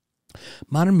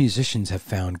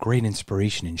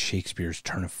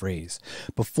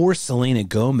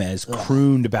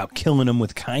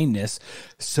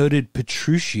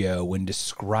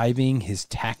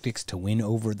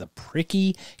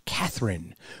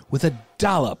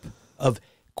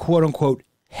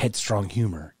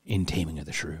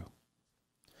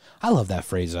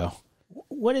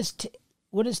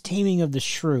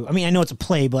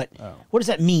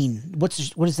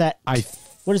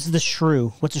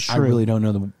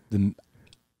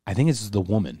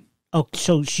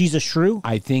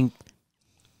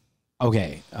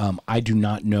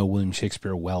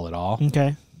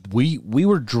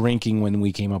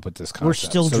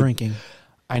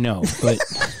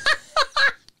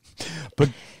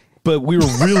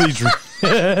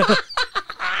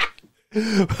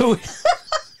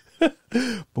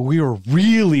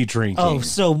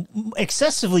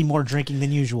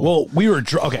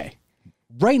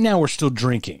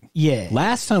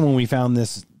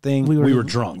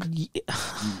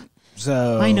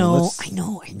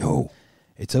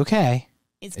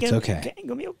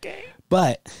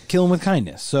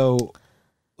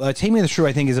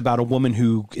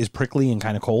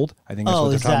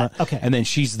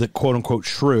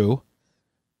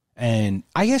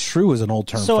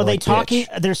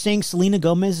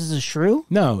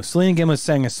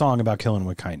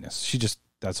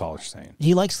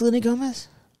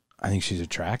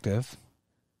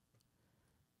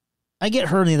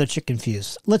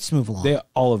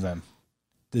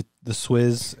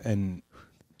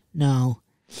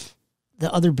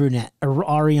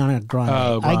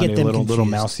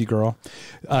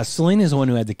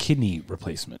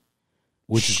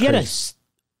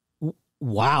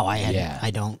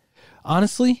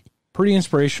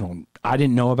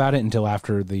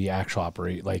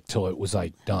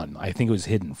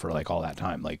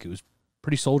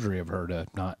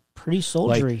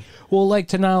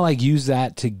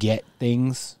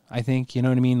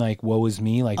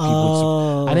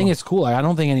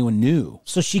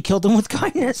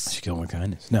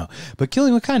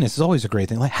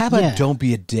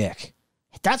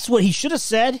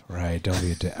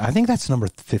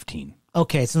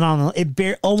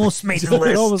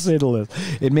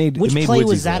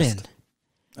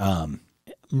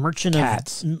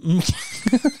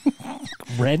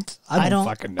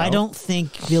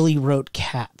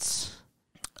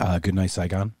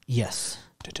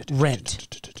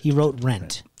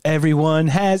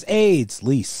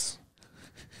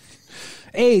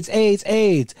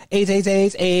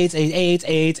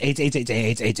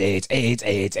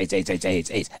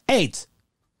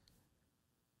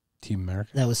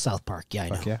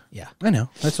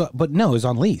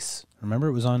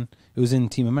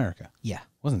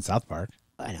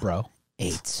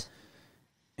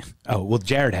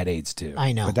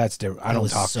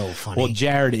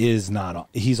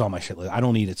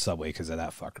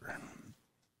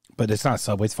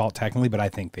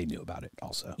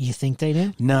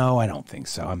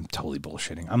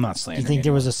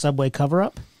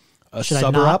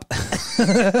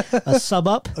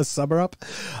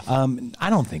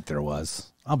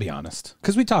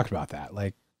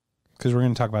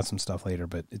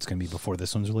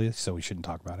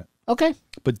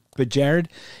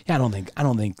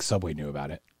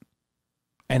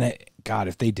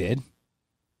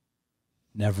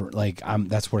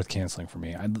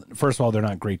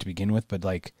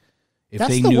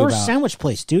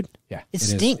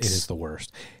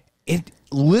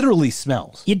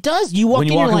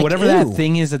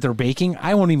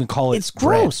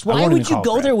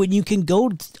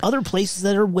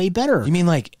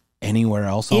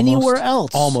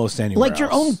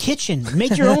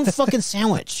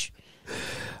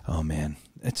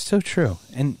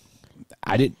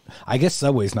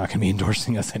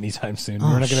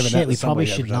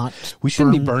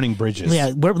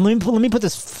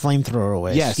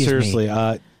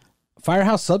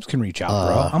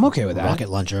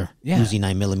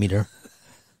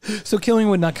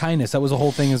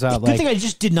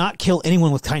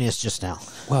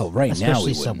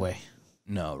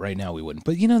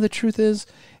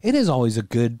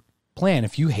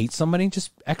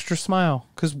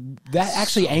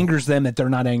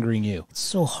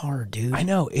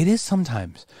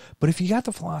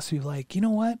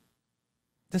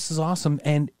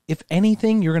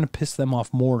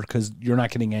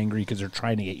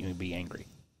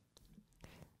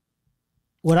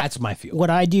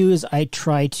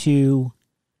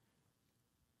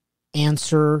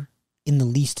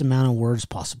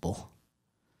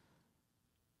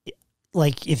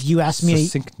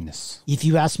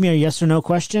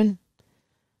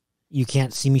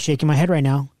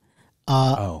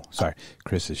 Oh, sorry.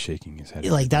 Chris is shaking his head.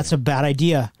 Like, that's a bad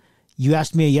idea. You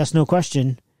asked me a yes/no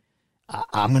question.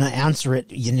 I'm going to answer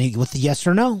it with a yes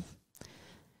or no.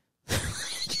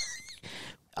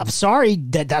 I'm sorry.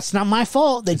 That's not my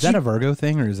fault. Is that a Virgo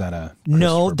thing, or is that a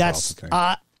No, Christopher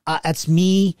Peralta thing? That's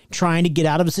me trying to get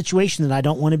out of a situation that I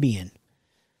don't want to be in.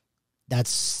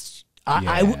 That's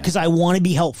because I want to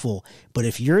be helpful. But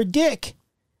if you're a dick,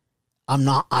 I'm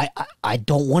not. I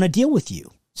don't want to deal with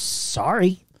you.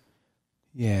 Sorry.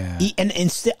 Yeah. And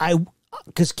instead,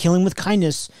 because killing with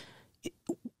kindness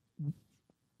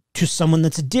to someone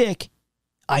that's a dick,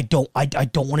 I don't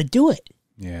want to do it.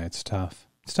 Yeah, it's tough.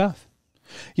 It's tough.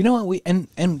 You know what,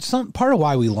 and some part of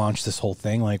why we launched this whole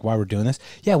thing, like why we're doing this,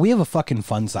 yeah, we have a fucking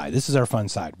fun side. This is our fun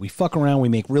side. We fuck around, we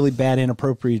make really bad,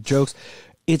 inappropriate jokes.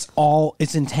 Its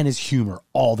intent is humor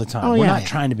all the time. We're not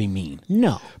trying to be mean.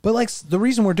 No. But like the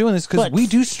reason we're doing this because we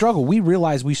do struggle. We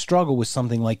realize we struggle with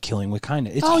something like killing with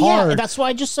kindness. It's hard. Yeah, that's why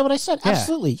I just said what I said. Yeah.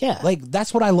 Absolutely, yeah. Like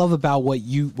that's what I love about what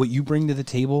you bring to the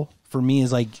table for me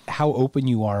is like how open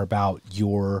you are about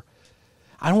your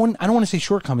I don't want to say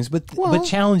shortcomings, but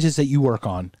challenges that you work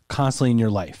on constantly in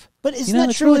your life. But isn't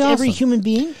that true with every human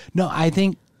being? No, I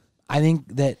think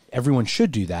that everyone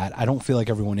should do that. I don't feel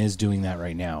like everyone is doing that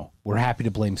right now. We're happy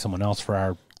to blame someone else for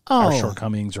our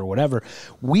shortcomings or whatever.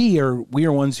 We are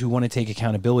ones who want to take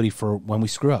accountability for when we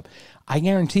screw up. I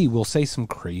guarantee we'll say some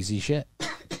crazy shit.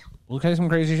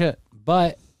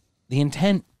 But the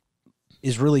intent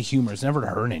is really humor. It's never to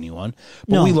hurt anyone.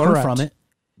 But we learn from it.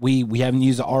 We haven't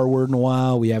used the R word in a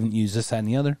while. We haven't used this, that, and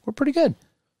the other. We're pretty good.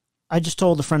 I just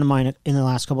told a friend of mine in the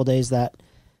last couple of days that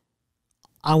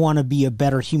I want to be a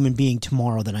better human being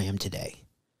tomorrow than I am today.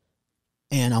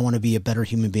 And I want to be a better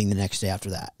human being the next day after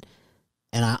that.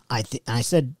 And I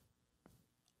said,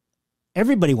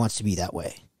 everybody wants to be that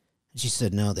way. And she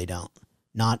said, no, they don't.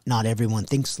 Not everyone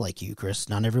thinks like you, Chris.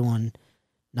 Not everyone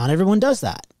does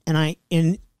that.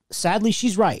 And sadly,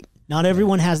 she's right. Not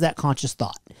everyone has that conscious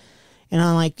thought. And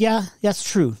I'm like, yeah, that's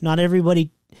true. Not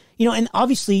everybody, and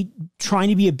obviously trying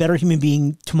to be a better human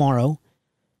being tomorrow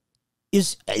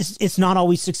it's not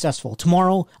always successful.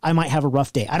 Tomorrow I might have a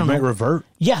rough day. I don't know. Might revert.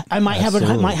 Yeah, I might have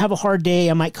a hard day.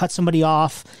 I might cut somebody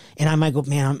off, and I might go,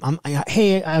 man,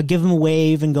 hey, I'll give them a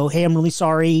wave and go, hey, I'm really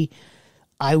sorry.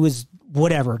 I was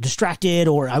whatever distracted,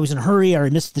 or I was in a hurry, or I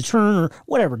missed the turn, or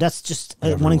whatever. That's just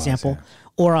one example. Yeah.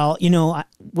 Or I'll,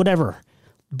 whatever.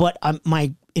 But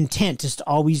my intent is to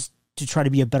always to try to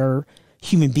be a better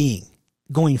human being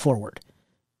going forward,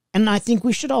 and I think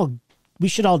we should all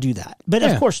do that. But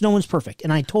of course, no one's perfect,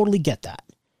 and I totally get that.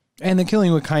 And the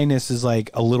killing with kindness is like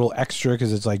a little extra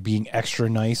because it's like being extra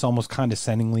nice, almost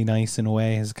condescendingly nice in a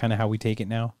way is kind of how we take it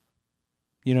now.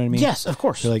 You know what I mean? Yes, of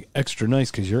course. You're like extra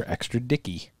nice because you're extra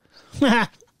dicky.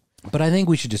 But I think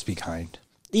we should just be kind.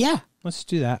 Yeah. Let's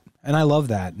do that. And I love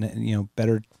that.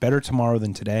 Better tomorrow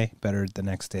than today. Better the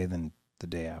next day than the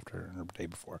day after or the day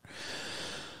before.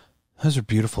 Those are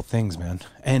beautiful things, man.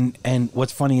 And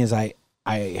what's funny is I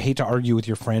hate to argue with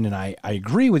your friend, and I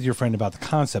agree with your friend about the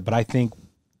concept, but I think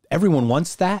everyone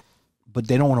wants that, but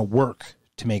they don't want to work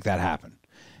to make that happen.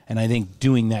 And I think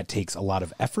doing that takes a lot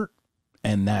of effort,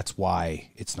 and that's why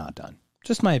it's not done.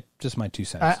 Just my 2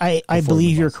 cents. I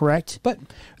believe you're correct. But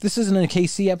this isn't a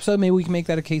KC episode. Maybe we can make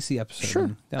that a KC episode.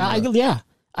 Sure. Yeah.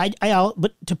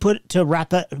 But to put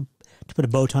a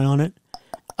bow tie on it.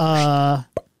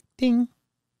 Ding.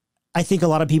 I think a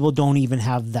lot of people don't even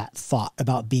have that thought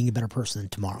about being a better person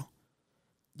tomorrow.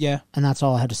 Yeah. And that's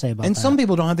all I have to say about that. And some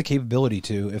people don't have the capability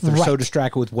to if they're so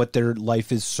distracted with what their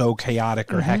life is so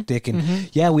chaotic or hectic. And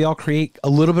we all create a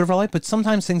little bit of our life, but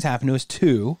sometimes things happen to us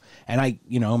too. And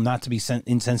I'm not to be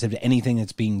insensitive to anything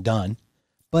that's being done,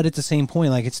 but at the same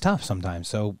point, like it's tough sometimes.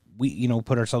 So we,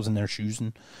 put ourselves in their shoes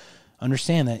and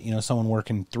understand that, someone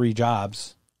working 3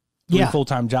 jobs, 3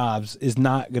 full-time jobs is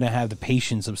not going to have the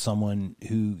patience of someone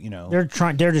who, they're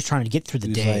just trying to get through the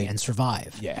day and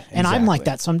survive. Yeah. Exactly. And I'm like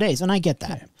that some days, and I get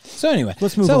that. Yeah. So anyway,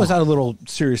 let's move on. So that was on a little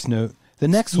serious note. The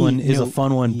next one is a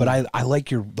fun one, but I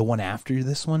like the one after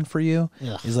this one for you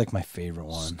is like my favorite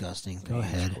one. Disgusting. Go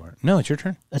ahead. No, it's your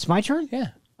turn. It's my turn? Yeah.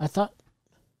 I thought.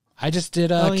 I just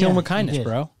did Kill 'em with Kindness,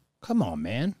 bro. Come on,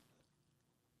 man.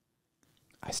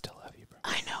 I still love you, bro.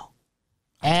 I know.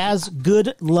 As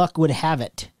good luck would have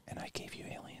it. And I gave you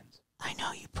aliens. I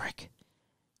know, you prick.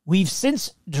 We've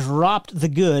since dropped the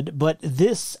good, but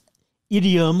this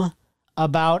idiom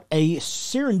about a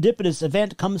serendipitous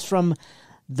event comes from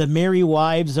the Merry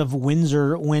Wives of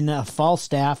Windsor when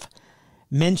Falstaff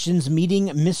mentions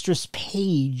meeting Mistress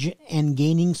Page and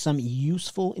gaining some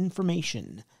useful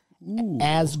information. Ooh.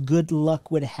 As good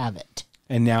luck would have it.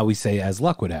 And now we say as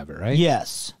luck would have it, right?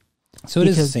 Yes. So it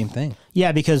is the same thing.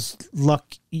 Yeah, because luck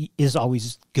is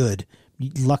always good.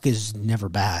 Luck is never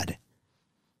bad.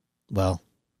 Well,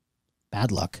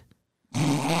 bad luck.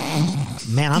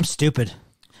 Man, I'm stupid.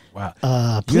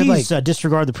 Wow. Please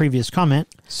disregard the previous comment.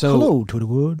 So, hello to the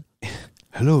world.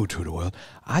 Hello to the world.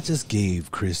 I just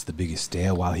gave Chris the biggest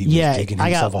stare while he was digging I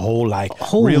himself got- a hole.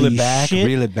 holy Reel it back, shit.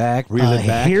 reel it back, reel it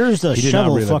back. Here's the He did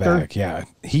shovel, not reel it fucker. back. Yeah,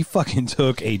 he fucking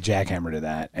took a jackhammer to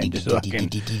that and just fucking.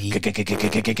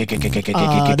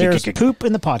 There's poop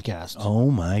in the podcast.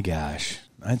 Oh my gosh,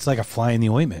 it's like a fly in the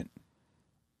ointment.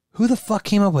 Who the fuck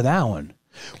came up with that one?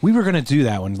 We were gonna do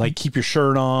that one, like keep your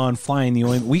shirt on, fly in the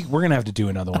ointment. We're gonna have to do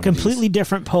another one. A completely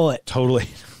different poet totally.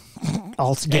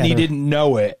 altogether. And he didn't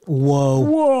know it.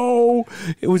 Whoa.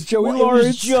 It was Joey It Lawrence.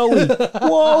 was Joey.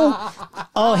 Whoa.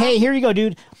 Oh, hey, here you go,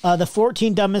 dude. The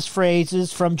 14 dumbest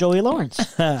phrases from Joey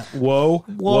Lawrence. Whoa, whoa,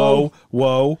 whoa,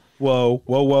 whoa, whoa,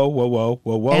 whoa, whoa, whoa,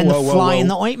 whoa, whoa, And whoa, fly whoa. in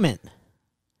the ointment.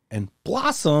 And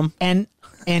blossom. And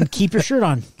keep your shirt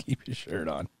on. Keep your shirt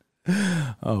on.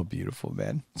 Oh, beautiful,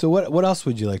 man. So what else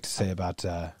would you like to say about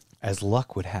as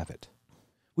luck would have it?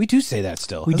 We do say that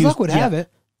still. We as do, luck would yeah. have it.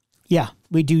 Yeah,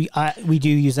 we do. We do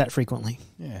use that frequently.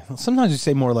 Yeah. Sometimes we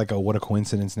say more like a what a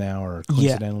coincidence now, or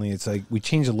coincidentally. It's like we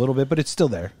change a little bit, but it's still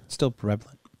there. It's still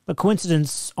prevalent. But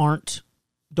coincidences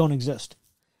don't exist.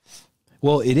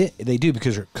 Well, they do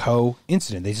because they're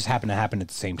coincident. They just happen to happen at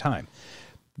the same time.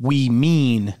 We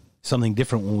mean something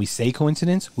different when we say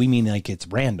coincidence. We mean like it's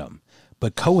random.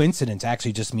 But coincidence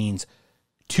actually just means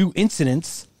two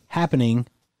incidents happening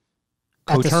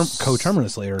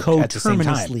coterminously or at the same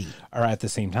time. Or at the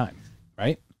same time,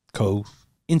 right?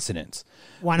 Coincidence.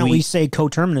 Why don't we say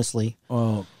coterminously?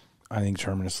 Well, I think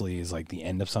terminously is like the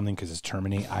end of something because it's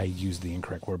terminate. I used the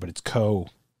incorrect word, but it's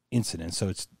coincidence. So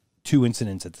it's two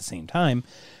incidents at the same time.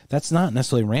 That's not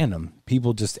necessarily random.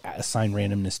 People just assign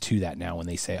randomness to that now when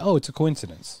they say, oh, it's a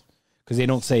coincidence. Because they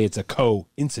don't say it's a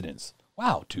coincidence.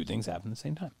 Wow, two things happen at the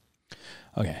same time.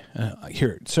 Okay,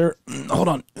 here, sir, hold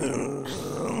on.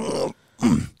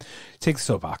 Take the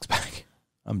soapbox back.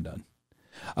 I'm done.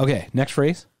 Okay, next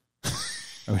phrase.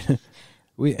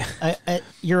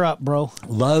 You're up, bro.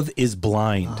 Love is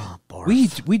blind. Oh, we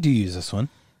do use this one.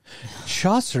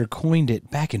 Chaucer coined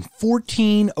it back in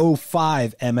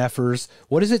 1405, MFers.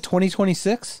 What is it,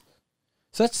 2026?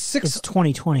 So that's It's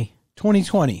 2020.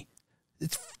 2020.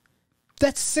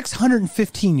 That's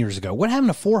 615 years ago. What happened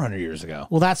to 400 years ago?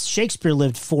 Well, that's Shakespeare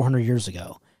lived 400 years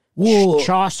ago. Well,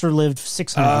 Chaucer lived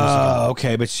 600 years ago.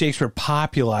 okay, but Shakespeare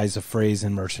popularized the phrase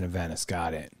in Merchant of Venice.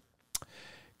 Got it.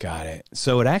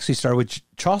 So it actually started with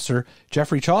Chaucer,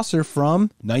 Geoffrey Chaucer from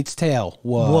Knight's Tale.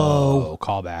 Whoa.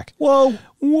 Callback.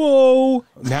 Whoa.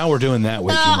 Now we're doing that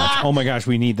way too much. Oh my gosh,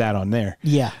 we need that on there.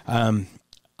 Yeah.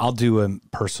 I'll do a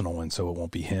personal one so it won't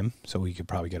be him, so we could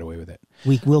probably get away with it.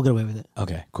 We will get away with it.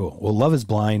 Okay, cool. Well, love is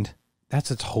blind.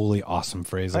 That's a totally awesome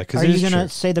phrase. Like, Are you going to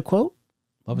say the quote?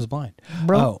 Love is blind.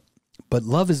 Bro. Oh, but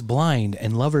love is blind,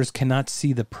 and lovers cannot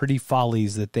see the pretty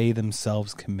follies that they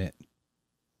themselves commit.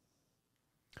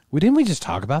 Didn't we just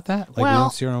talk about that? Like, we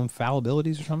don't see our own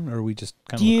fallibilities or something? Or are we just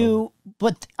kind of...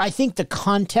 But I think the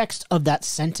context of that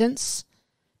sentence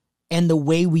and the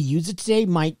way we use it today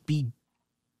might be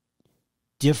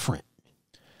different.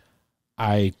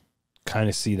 I kind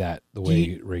of see that the way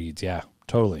it reads. Yeah,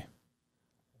 totally.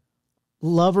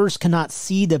 Lovers cannot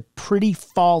see the pretty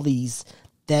follies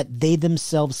that they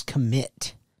themselves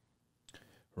commit.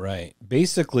 Right.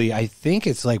 Basically, I think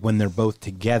it's like when they're both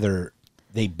together,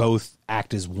 they both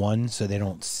act as one, so they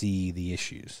don't see the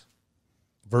issues.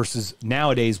 Versus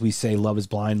nowadays, we say love is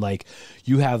blind, like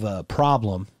you have a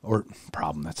problem,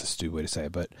 that's a stupid way to say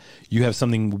it, but you have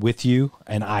something with you,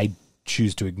 and I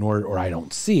choose to ignore it, or I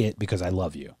don't see it because I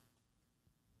love you.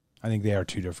 I think they are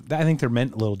two different. I think they're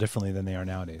meant a little differently than they are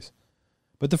nowadays.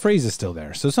 But the phrase is still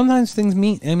there. So sometimes things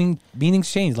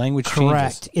meanings change, language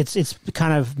Correct. changes. It's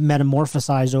kind of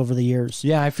metamorphosized over the years.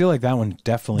 Yeah, I feel like that one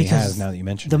definitely Because has now that you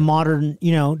mentioned the it. modern,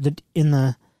 in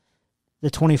the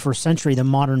 21st century, the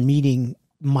modern meaning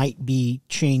might be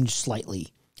changed slightly.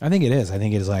 I think it is. I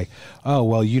think it is like, oh,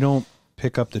 well, you don't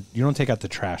take out the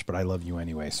trash, but I love you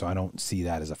anyway. So I don't see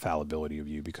that as a fallibility of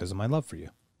you because of my love for you.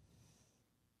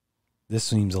 This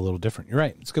seems a little different. You're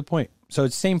right. It's a good point. So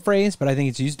it's the same phrase, but I think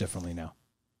it's used differently now.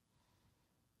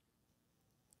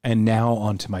 And now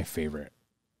on to my favorite,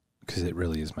 because it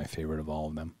really is my favorite of all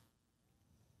of them.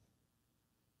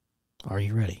 Are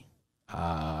you ready?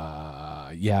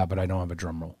 Yeah, but I don't have a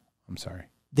drum roll. I'm sorry.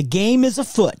 The game is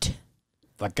afoot.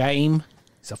 The game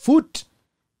is afoot.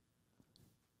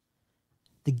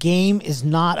 The game is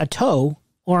not a toe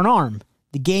or an arm.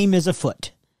 The game is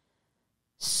afoot.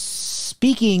 Spit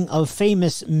Speaking of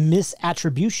famous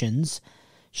misattributions,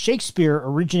 Shakespeare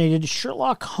originated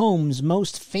Sherlock Holmes'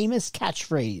 most famous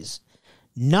catchphrase,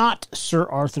 not Sir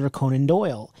Arthur Conan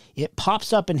Doyle. It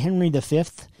pops up in Henry V,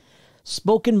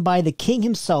 spoken by the king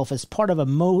himself as part of a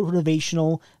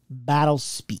motivational battle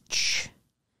speech.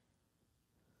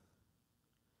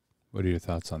 What are your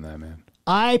thoughts on that, man?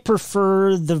 I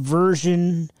prefer the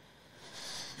version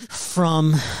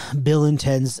from Bill and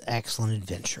Ted's Excellent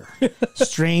Adventure.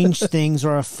 Strange things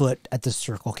are afoot at the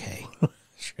Circle K.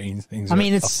 Strange things. I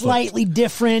mean, it's slightly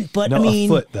different, but no, I mean,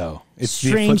 afoot though. It's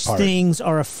strange the afoot part. things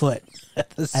are afoot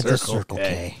at the Circle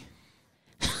K.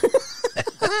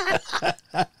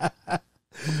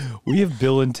 We have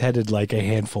Bill and Tedded like a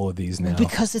handful of these now.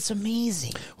 Because it's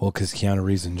amazing. Well, because Keanu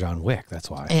Reeves and John Wick, that's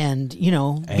why. And,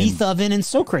 Beethoven and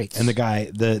Socrates. And the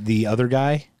guy, the other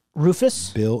guy,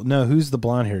 Rufus? Bill. No, who's the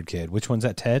blonde-haired kid? Which one's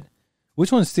that, Ted?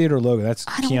 Which one's Theodore Logan? That's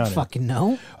I Keanu. don't fucking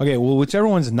know. Okay, well, whichever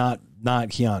one's not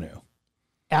Keanu.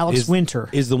 Alex Winter.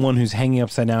 Is the one who's hanging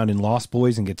upside down in Lost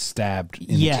Boys and gets stabbed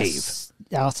in the cave.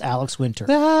 Alex Winter.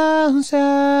 With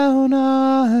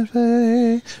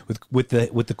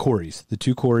the Corys, the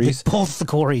two Corys. Both the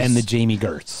Corys. And the Jamie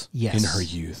Gertz. Yes. In her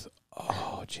youth.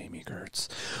 Oh, Jamie Gertz.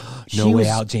 She was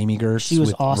Out, Jamie Gertz. She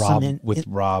was awesome.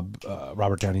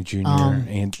 Robert Downey Jr.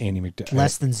 and Andy McDowell.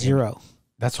 Less Than Zero.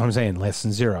 That's what I'm saying. Less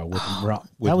Than Zero with That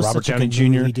was Robert such a Downey good Jr.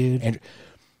 movie, dude. And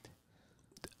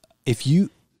if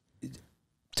you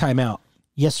time out.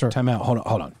 Yes, sir. Time out. Hold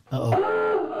on.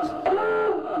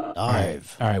 Uh-oh. All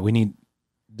right. We need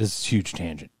this is a huge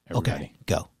tangent. Everybody. Okay,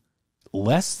 go.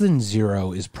 Less Than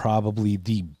Zero is probably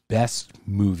the best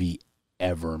movie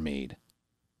ever made.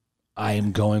 I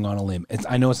am going on a limb.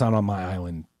 I know it's not on my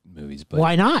island movies, but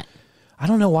why not? I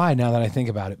don't know why now that I think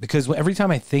about it. Because every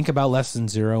time I think about Less Than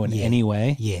Zero in any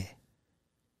way,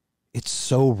 it's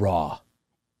so raw.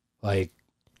 Like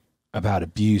about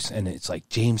abuse, and it's like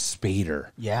James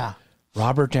Spader,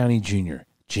 Robert Downey Jr.,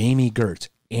 Jamie Gertz,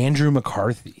 Andrew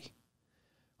McCarthy.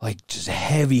 Like just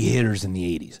heavy hitters in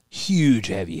the 80s. Huge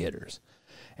heavy hitters.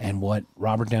 And what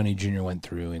Robert Downey Jr. went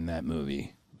through in that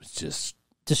movie was just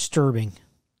disturbing.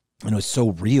 And it was so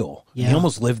real. Yeah. He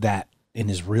almost lived that in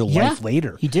his real life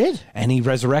later. He did. And he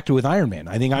resurrected with Iron Man.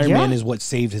 I think Iron Man is what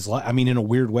saved his life. I mean, in a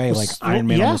weird way, like Iron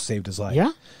Man almost saved his life.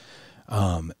 Yeah.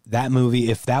 That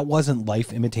movie, if that wasn't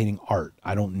life imitating art,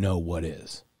 I don't know what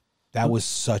is. That was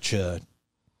such a,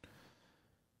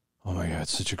 oh my God,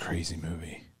 such a crazy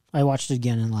movie. I watched it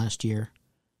again in last year.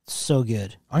 So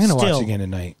good. I'm going to watch it again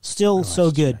tonight. Still so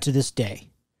good to this day.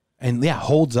 And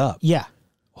holds up. Yeah.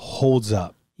 Holds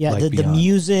up. Yeah, like the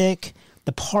music,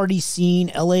 the party scene,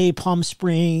 L.A., Palm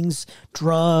Springs,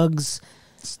 drugs,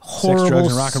 horrible drugs,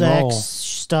 and rock and roll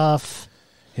stuff.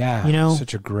 Yeah,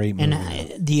 such a great movie.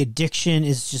 And the addiction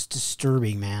is just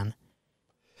disturbing, man.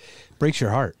 Breaks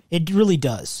your heart. It really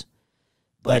does.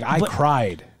 But I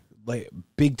cried like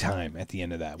big time at the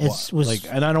end of that.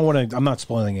 And I don't want to. I'm not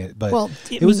spoiling it, but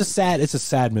it's a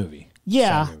sad movie.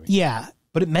 Yeah, sad movie. Yeah.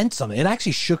 But it meant something. It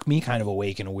actually shook me kind of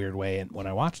awake in a weird way when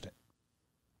I watched it.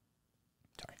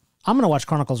 Sorry. I'm gonna watch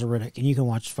Chronicles of Riddick, and you can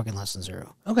watch fucking Less Than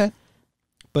Zero. Okay.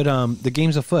 But the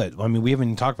game's afoot. I mean, we haven't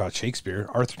even talked about Shakespeare.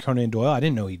 Arthur Conan Doyle. I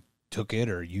didn't know he took it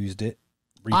or used it,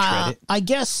 retread it. I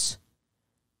guess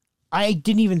I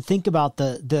didn't even think about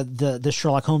the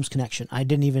Sherlock Holmes connection. I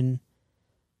didn't even,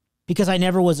 because I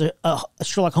never was a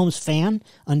Sherlock Holmes fan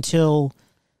until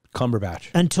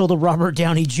Cumberbatch. Until the Robert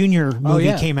Downey Jr.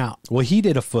 movie came out. Well, he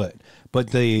did afoot,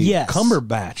 but the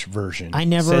Cumberbatch version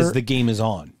says the game is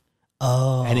on.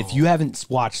 Oh. And if you haven't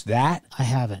watched that, I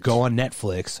haven't. Go on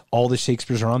Netflix. All the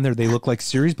Shakespeare's are on there. They look like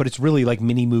series, but it's really like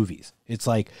mini movies. It's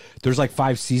like there's like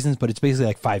 5 seasons, but it's basically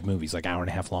like 5 movies, like hour and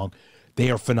a half long. They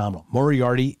are phenomenal.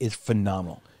 Moriarty is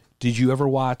phenomenal. Did you ever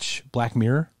watch Black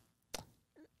Mirror?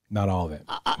 Not all of it.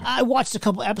 I watched a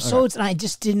couple episodes and I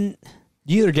just didn't.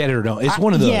 You either get it or don't. It's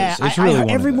one of those. Yeah, it's really one of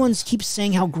those. Everyone keeps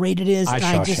saying how great it is. I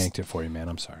Shawshanked it for you, man.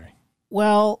 I'm sorry.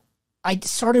 Well, I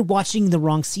started watching the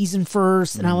wrong season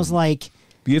first, and I was like...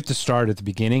 You have to start at the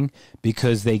beginning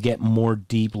because they get more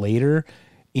deep later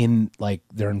in like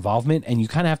their involvement, and you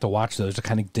kind of have to watch those to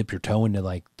kind of dip your toe into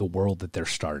like the world that they're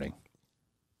starting.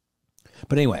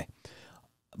 But anyway,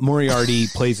 Moriarty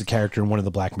plays a character in one of the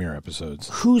Black Mirror episodes.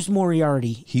 Who's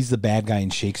Moriarty? He's the bad guy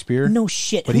in Shakespeare. No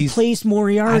shit. But who plays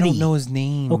Moriarty? I don't know his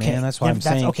name, man. That's why I'm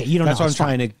saying. Okay, you don't know. That's why I'm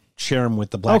trying to share him with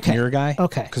the Black Mirror guy.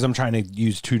 Okay. Because I'm trying to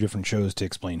use 2 different shows to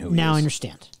explain who he is. Now I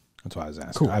understand. That's why I was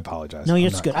asking. Cool. I apologize. No,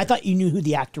 it's good. I thought you knew who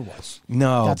the actor was.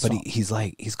 No, but he's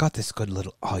got this good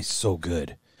little... Oh, he's so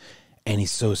good. And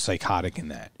he's so psychotic in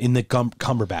that. In the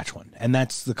Cumberbatch one. And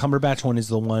that's... The Cumberbatch one is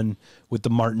the one with the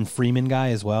Martin Freeman guy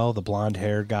as well. The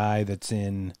blonde-haired guy that's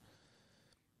in...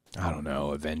 I don't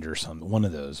know, Avenger or something. One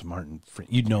of those. Martin,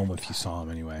 you'd know him if you saw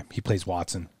him anyway. He plays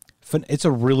Watson. It's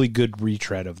a really good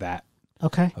retread of that.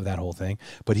 Okay. Of that whole thing.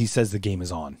 But he says the game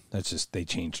is on. That's just, they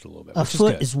changed a little bit. A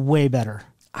foot is way better.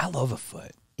 I love a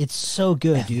foot. It's so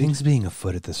good, dude. Things being a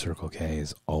foot at the Circle K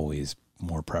is always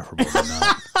more preferable than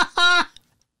not.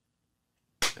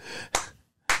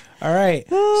 All right.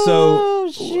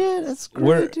 Oh, shit. That's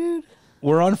great, dude.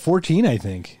 We're on 14, I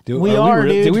think. Dude.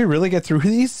 Did we really get through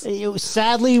these?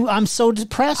 Sadly, I'm so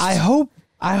depressed.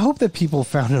 I hope that people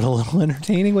found it a little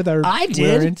entertaining with our. I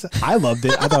did. I loved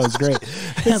it. I thought it was great.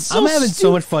 I'm having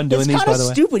so much fun doing these. By the way, it's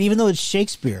kind of stupid, even though it's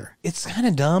Shakespeare. It's kind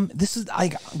of dumb. This is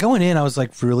like going in. I was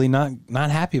like really not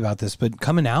happy about this, but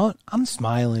coming out, I'm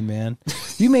smiling, man.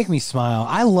 You make me smile.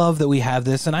 I love that we have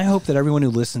this, and I hope that everyone who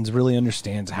listens really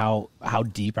understands how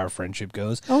deep our friendship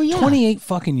goes. Oh yeah, 28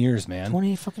 fucking years, man.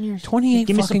 28 fucking years. 28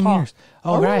 Give fucking me some years.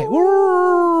 All right.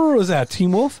 What was that?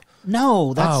 Team Wolf?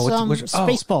 No, that's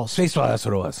Spaceballs. Spaceball, that's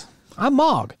what it was. I'm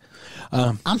Mog.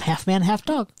 I'm half man, half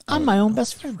dog. I'm my own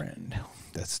best friend.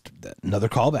 That's another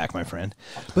callback, my friend.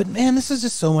 But man, this is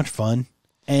just so much fun.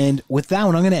 And with that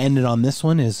one, I'm going to end it on this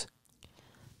one is...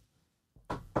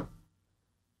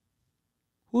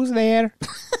 Who's there?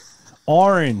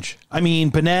 Orange. I mean,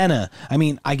 banana. I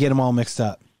mean, I get them all mixed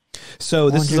up. So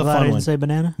this is a fun one. Say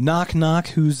banana? Knock, knock,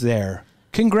 who's there?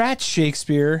 Congrats,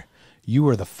 Shakespeare. You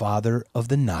are the father of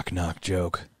the knock-knock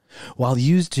joke. While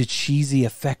used to cheesy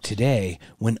effect today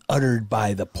when uttered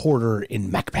by the porter in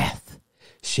Macbeth,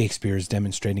 Shakespeare is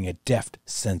demonstrating a deft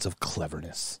sense of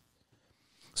cleverness.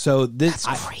 So that's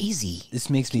crazy. This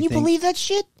makes me think... Can you believe that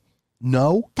shit?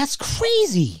 No. That's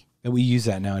crazy. That we use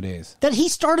that nowadays. That he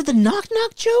started the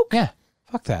knock-knock joke? Yeah.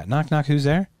 Fuck that. Knock, knock, who's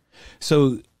there?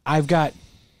 So I've got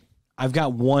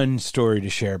one story to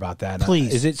share about that.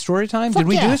 Please. Is it story time? Did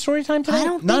we do a story time today? I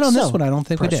don't think Not on so. this one. I don't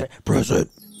think we did. Press it.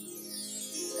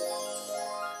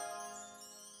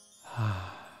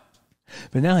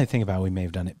 But now I think about it, we may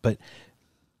have done it. But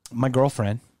my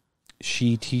girlfriend,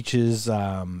 she teaches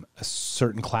a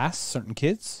certain class, certain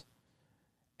kids,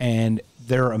 and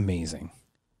they're amazing.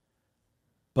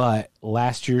 But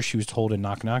last year she was told a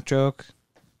knock-knock joke,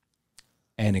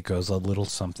 and it goes a little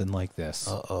something like this.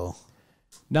 Uh-oh.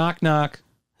 Knock, knock.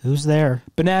 Who's there?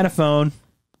 Banana phone.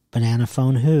 Banana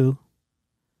phone who?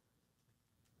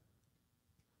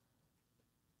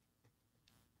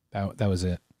 That was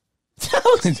it.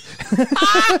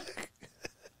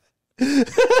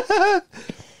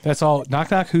 That's all.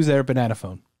 Knock, knock. Who's there? Banana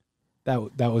phone.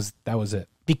 That was it.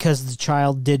 Because the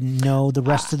child didn't know the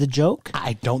rest of the joke?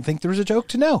 I don't think there was a joke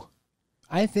to know.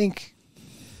 I think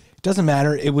it doesn't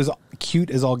matter. It was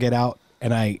cute as all get out,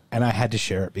 and I had to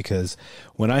share it because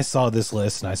when I saw this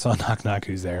list and I saw knock, knock,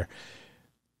 who's there,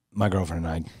 my girlfriend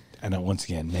and I once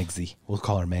again, Megsy. We'll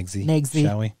call her Megsy.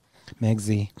 Shall we?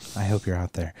 Megsy, I hope you're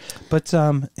out there. But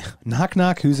knock,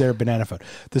 knock, who's there? Banana phone.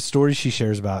 The story she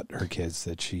shares about her kids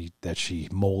that she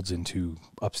molds into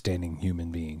upstanding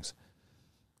human beings.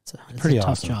 It's a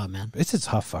tough job, man. It's a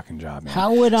tough fucking job, man.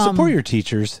 How would support your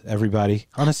teachers, everybody?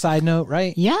 On a side note,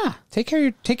 right? Yeah. Take care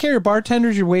of your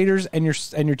bartenders, your waiters, and your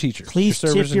teachers. Please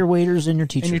tip your waiters and your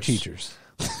teachers. And your teachers.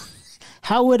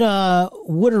 How would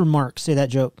Woodermark say that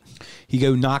joke? He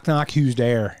go, knock, knock, who's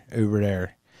there over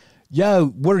there? Yo,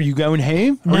 what are you going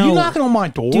home? No. Are you knocking on my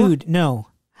door? Dude, no.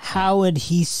 How would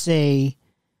he say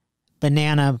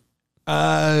banana?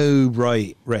 Oh,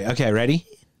 right. Okay, ready?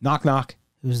 Knock, knock.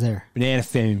 Who's there? Banana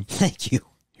phone. Thank you.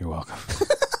 You're welcome.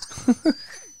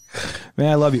 Man,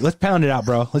 I love you. Let's pound it out,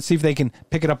 bro. Let's see if they can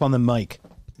pick it up on the mic.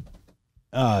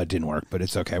 It didn't work, but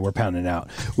it's okay. We're pounding it out.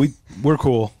 We're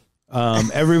cool.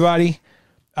 Everybody,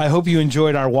 I hope you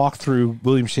enjoyed our walk through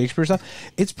William Shakespeare stuff.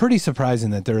 It's pretty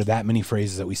surprising that there are that many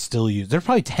phrases that we still use. There are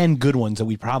probably 10 good ones that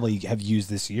we probably have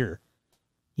used this year.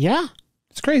 Yeah.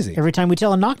 It's crazy. Every time we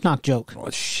tell a knock-knock joke. Oh,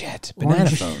 shit. Banana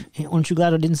phone. Aren't you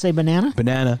glad I didn't say banana?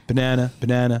 Banana, banana,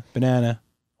 banana, banana.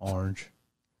 Orange.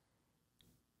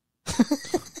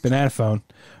 Banana phone.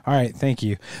 All right, thank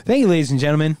you. Thank you, ladies and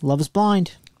gentlemen. Love is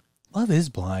blind. Love is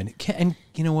blind. And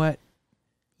you know what?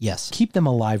 Yes. Keep them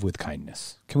alive with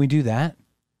kindness. Can we do that?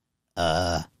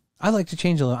 I like to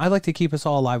change a little. I like to keep us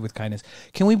all alive with kindness.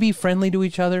 Can we be friendly to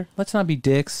each other? Let's not be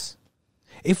dicks.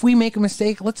 If we make a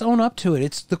mistake, let's own up to it.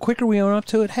 It's the quicker we own up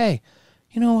to it. Hey,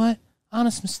 you know what?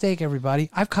 Honest mistake,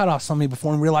 everybody. I've cut off somebody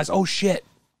before and realized, oh shit,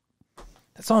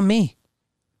 that's on me.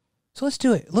 So let's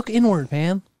do it. Look inward,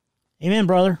 man. Amen,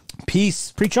 brother.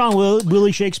 Peace. Preach on,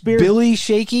 Willie Shakespeare. Billy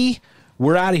Shaky.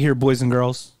 We're out of here, boys and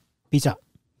girls. Peace out.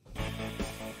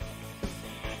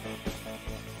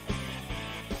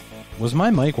 Was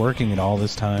my mic working at all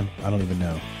this time? I don't even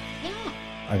know. Yeah.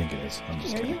 I think it is. I'm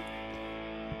just Hear kidding. you.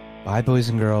 Bye, boys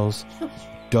and girls.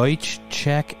 Deutsch,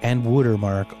 Czech, and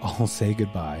Woodermark all say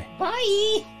goodbye.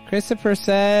 Bye. Christopher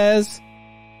says...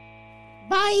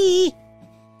 Bye.